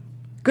good.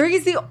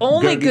 Gurgi's the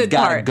only Gurgi's good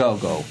gotta part.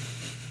 go.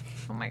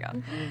 Oh my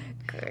god.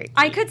 Great.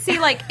 I could see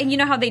like, and you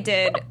know how they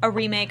did a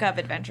remake of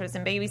Adventures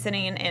in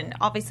Babysitting, and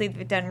obviously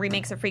they've done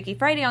remakes of Freaky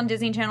Friday on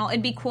Disney Channel.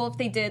 It'd be cool if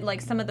they did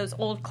like some of those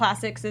old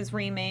classics as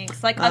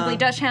remakes, like Ugly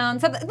Dutch Hound,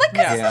 something like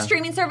because it's Yeah. a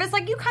streaming service.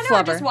 Like you kind of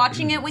are Flubber. just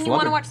watching it when you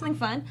want to Flubber. watch something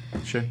fun.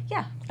 Sure.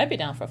 Yeah, I'd be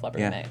down for a Flubber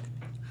Yeah. remake.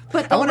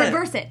 but I they'll want to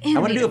reverse it. I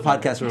want to do a animated.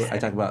 podcast where I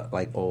talk about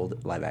like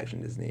old live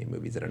action Disney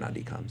movies that are not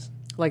DComs.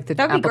 Like the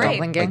That'd be Apple great.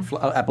 Dumpling Gang.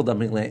 Like Apple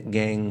Dumpling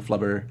Gang,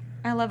 Flubber.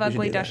 I love We should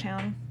Ugly do that. Dutch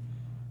Hound.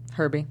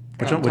 Herbie.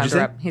 Which one? What'd Time you to say?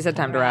 wrap. He said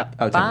time to wrap.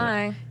 Oh, time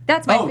to Bye.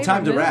 That's my Oh, favorite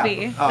time to rap.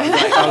 movie. Oh,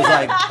 I was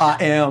like,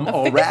 I am a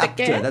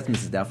raptor. That's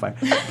Mrs.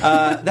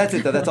 Doubtfire. That's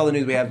it, though. That's all the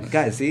news we have.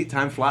 Guys, see?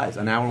 Time flies.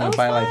 An hour went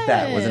by like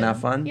that. Wasn't that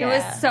fun? It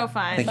was so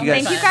fun. Thank you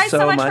guys,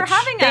 so much for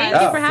having us.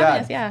 Thank you for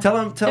having us, yeah. Tell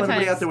Good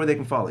everybody times. out there where they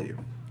can follow you.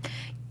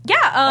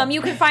 Yeah,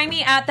 you can find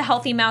me at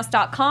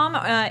thehealthymouse.com,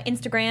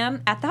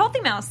 Instagram at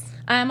thehealthymouse.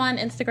 I'm on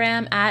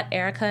Instagram at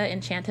Erica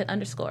Enchanted _,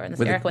 and this is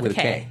With a- Erica with with a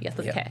a K. K. Yes,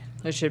 with Yeah. a K.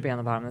 It should be on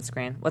the bottom of the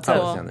screen. What's Oh, up?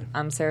 it's down there.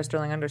 I'm Sarah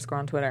Sterling _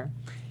 on Twitter.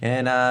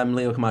 And I'm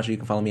Leo Camacho. You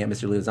can follow me at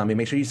Mr. Leo Zombie.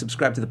 Make sure you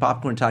subscribe to the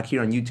Popcorn Talk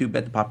here on YouTube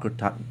at the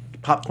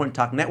Popcorn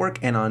Talk Network,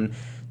 and on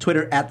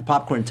Twitter at The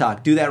Popcorn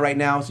Talk. Do that right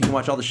now so you can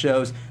watch all the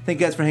shows. Thank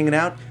you guys for hanging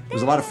out. It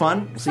was a lot of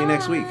fun. We'll see you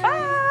next week.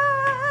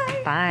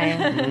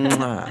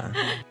 Bye.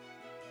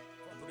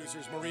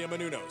 Producers Maria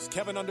Menounos,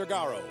 Kevin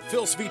Undergaro,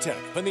 Phil Svitek,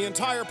 and the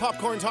entire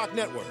Popcorn Talk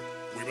Network,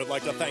 we would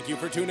like to thank you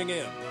for tuning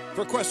in.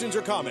 For questions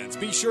or comments,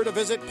 be sure to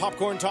visit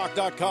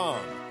popcorntalk.com.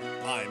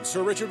 I'm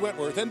Sir Richard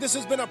Wentworth, and this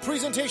has been a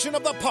presentation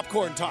of the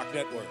Popcorn Talk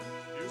Network.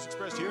 Views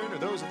expressed herein are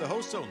those of the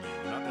hosts only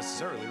and do not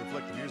necessarily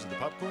reflect the views of the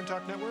Popcorn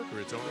Talk Network or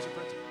its owners or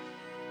principals.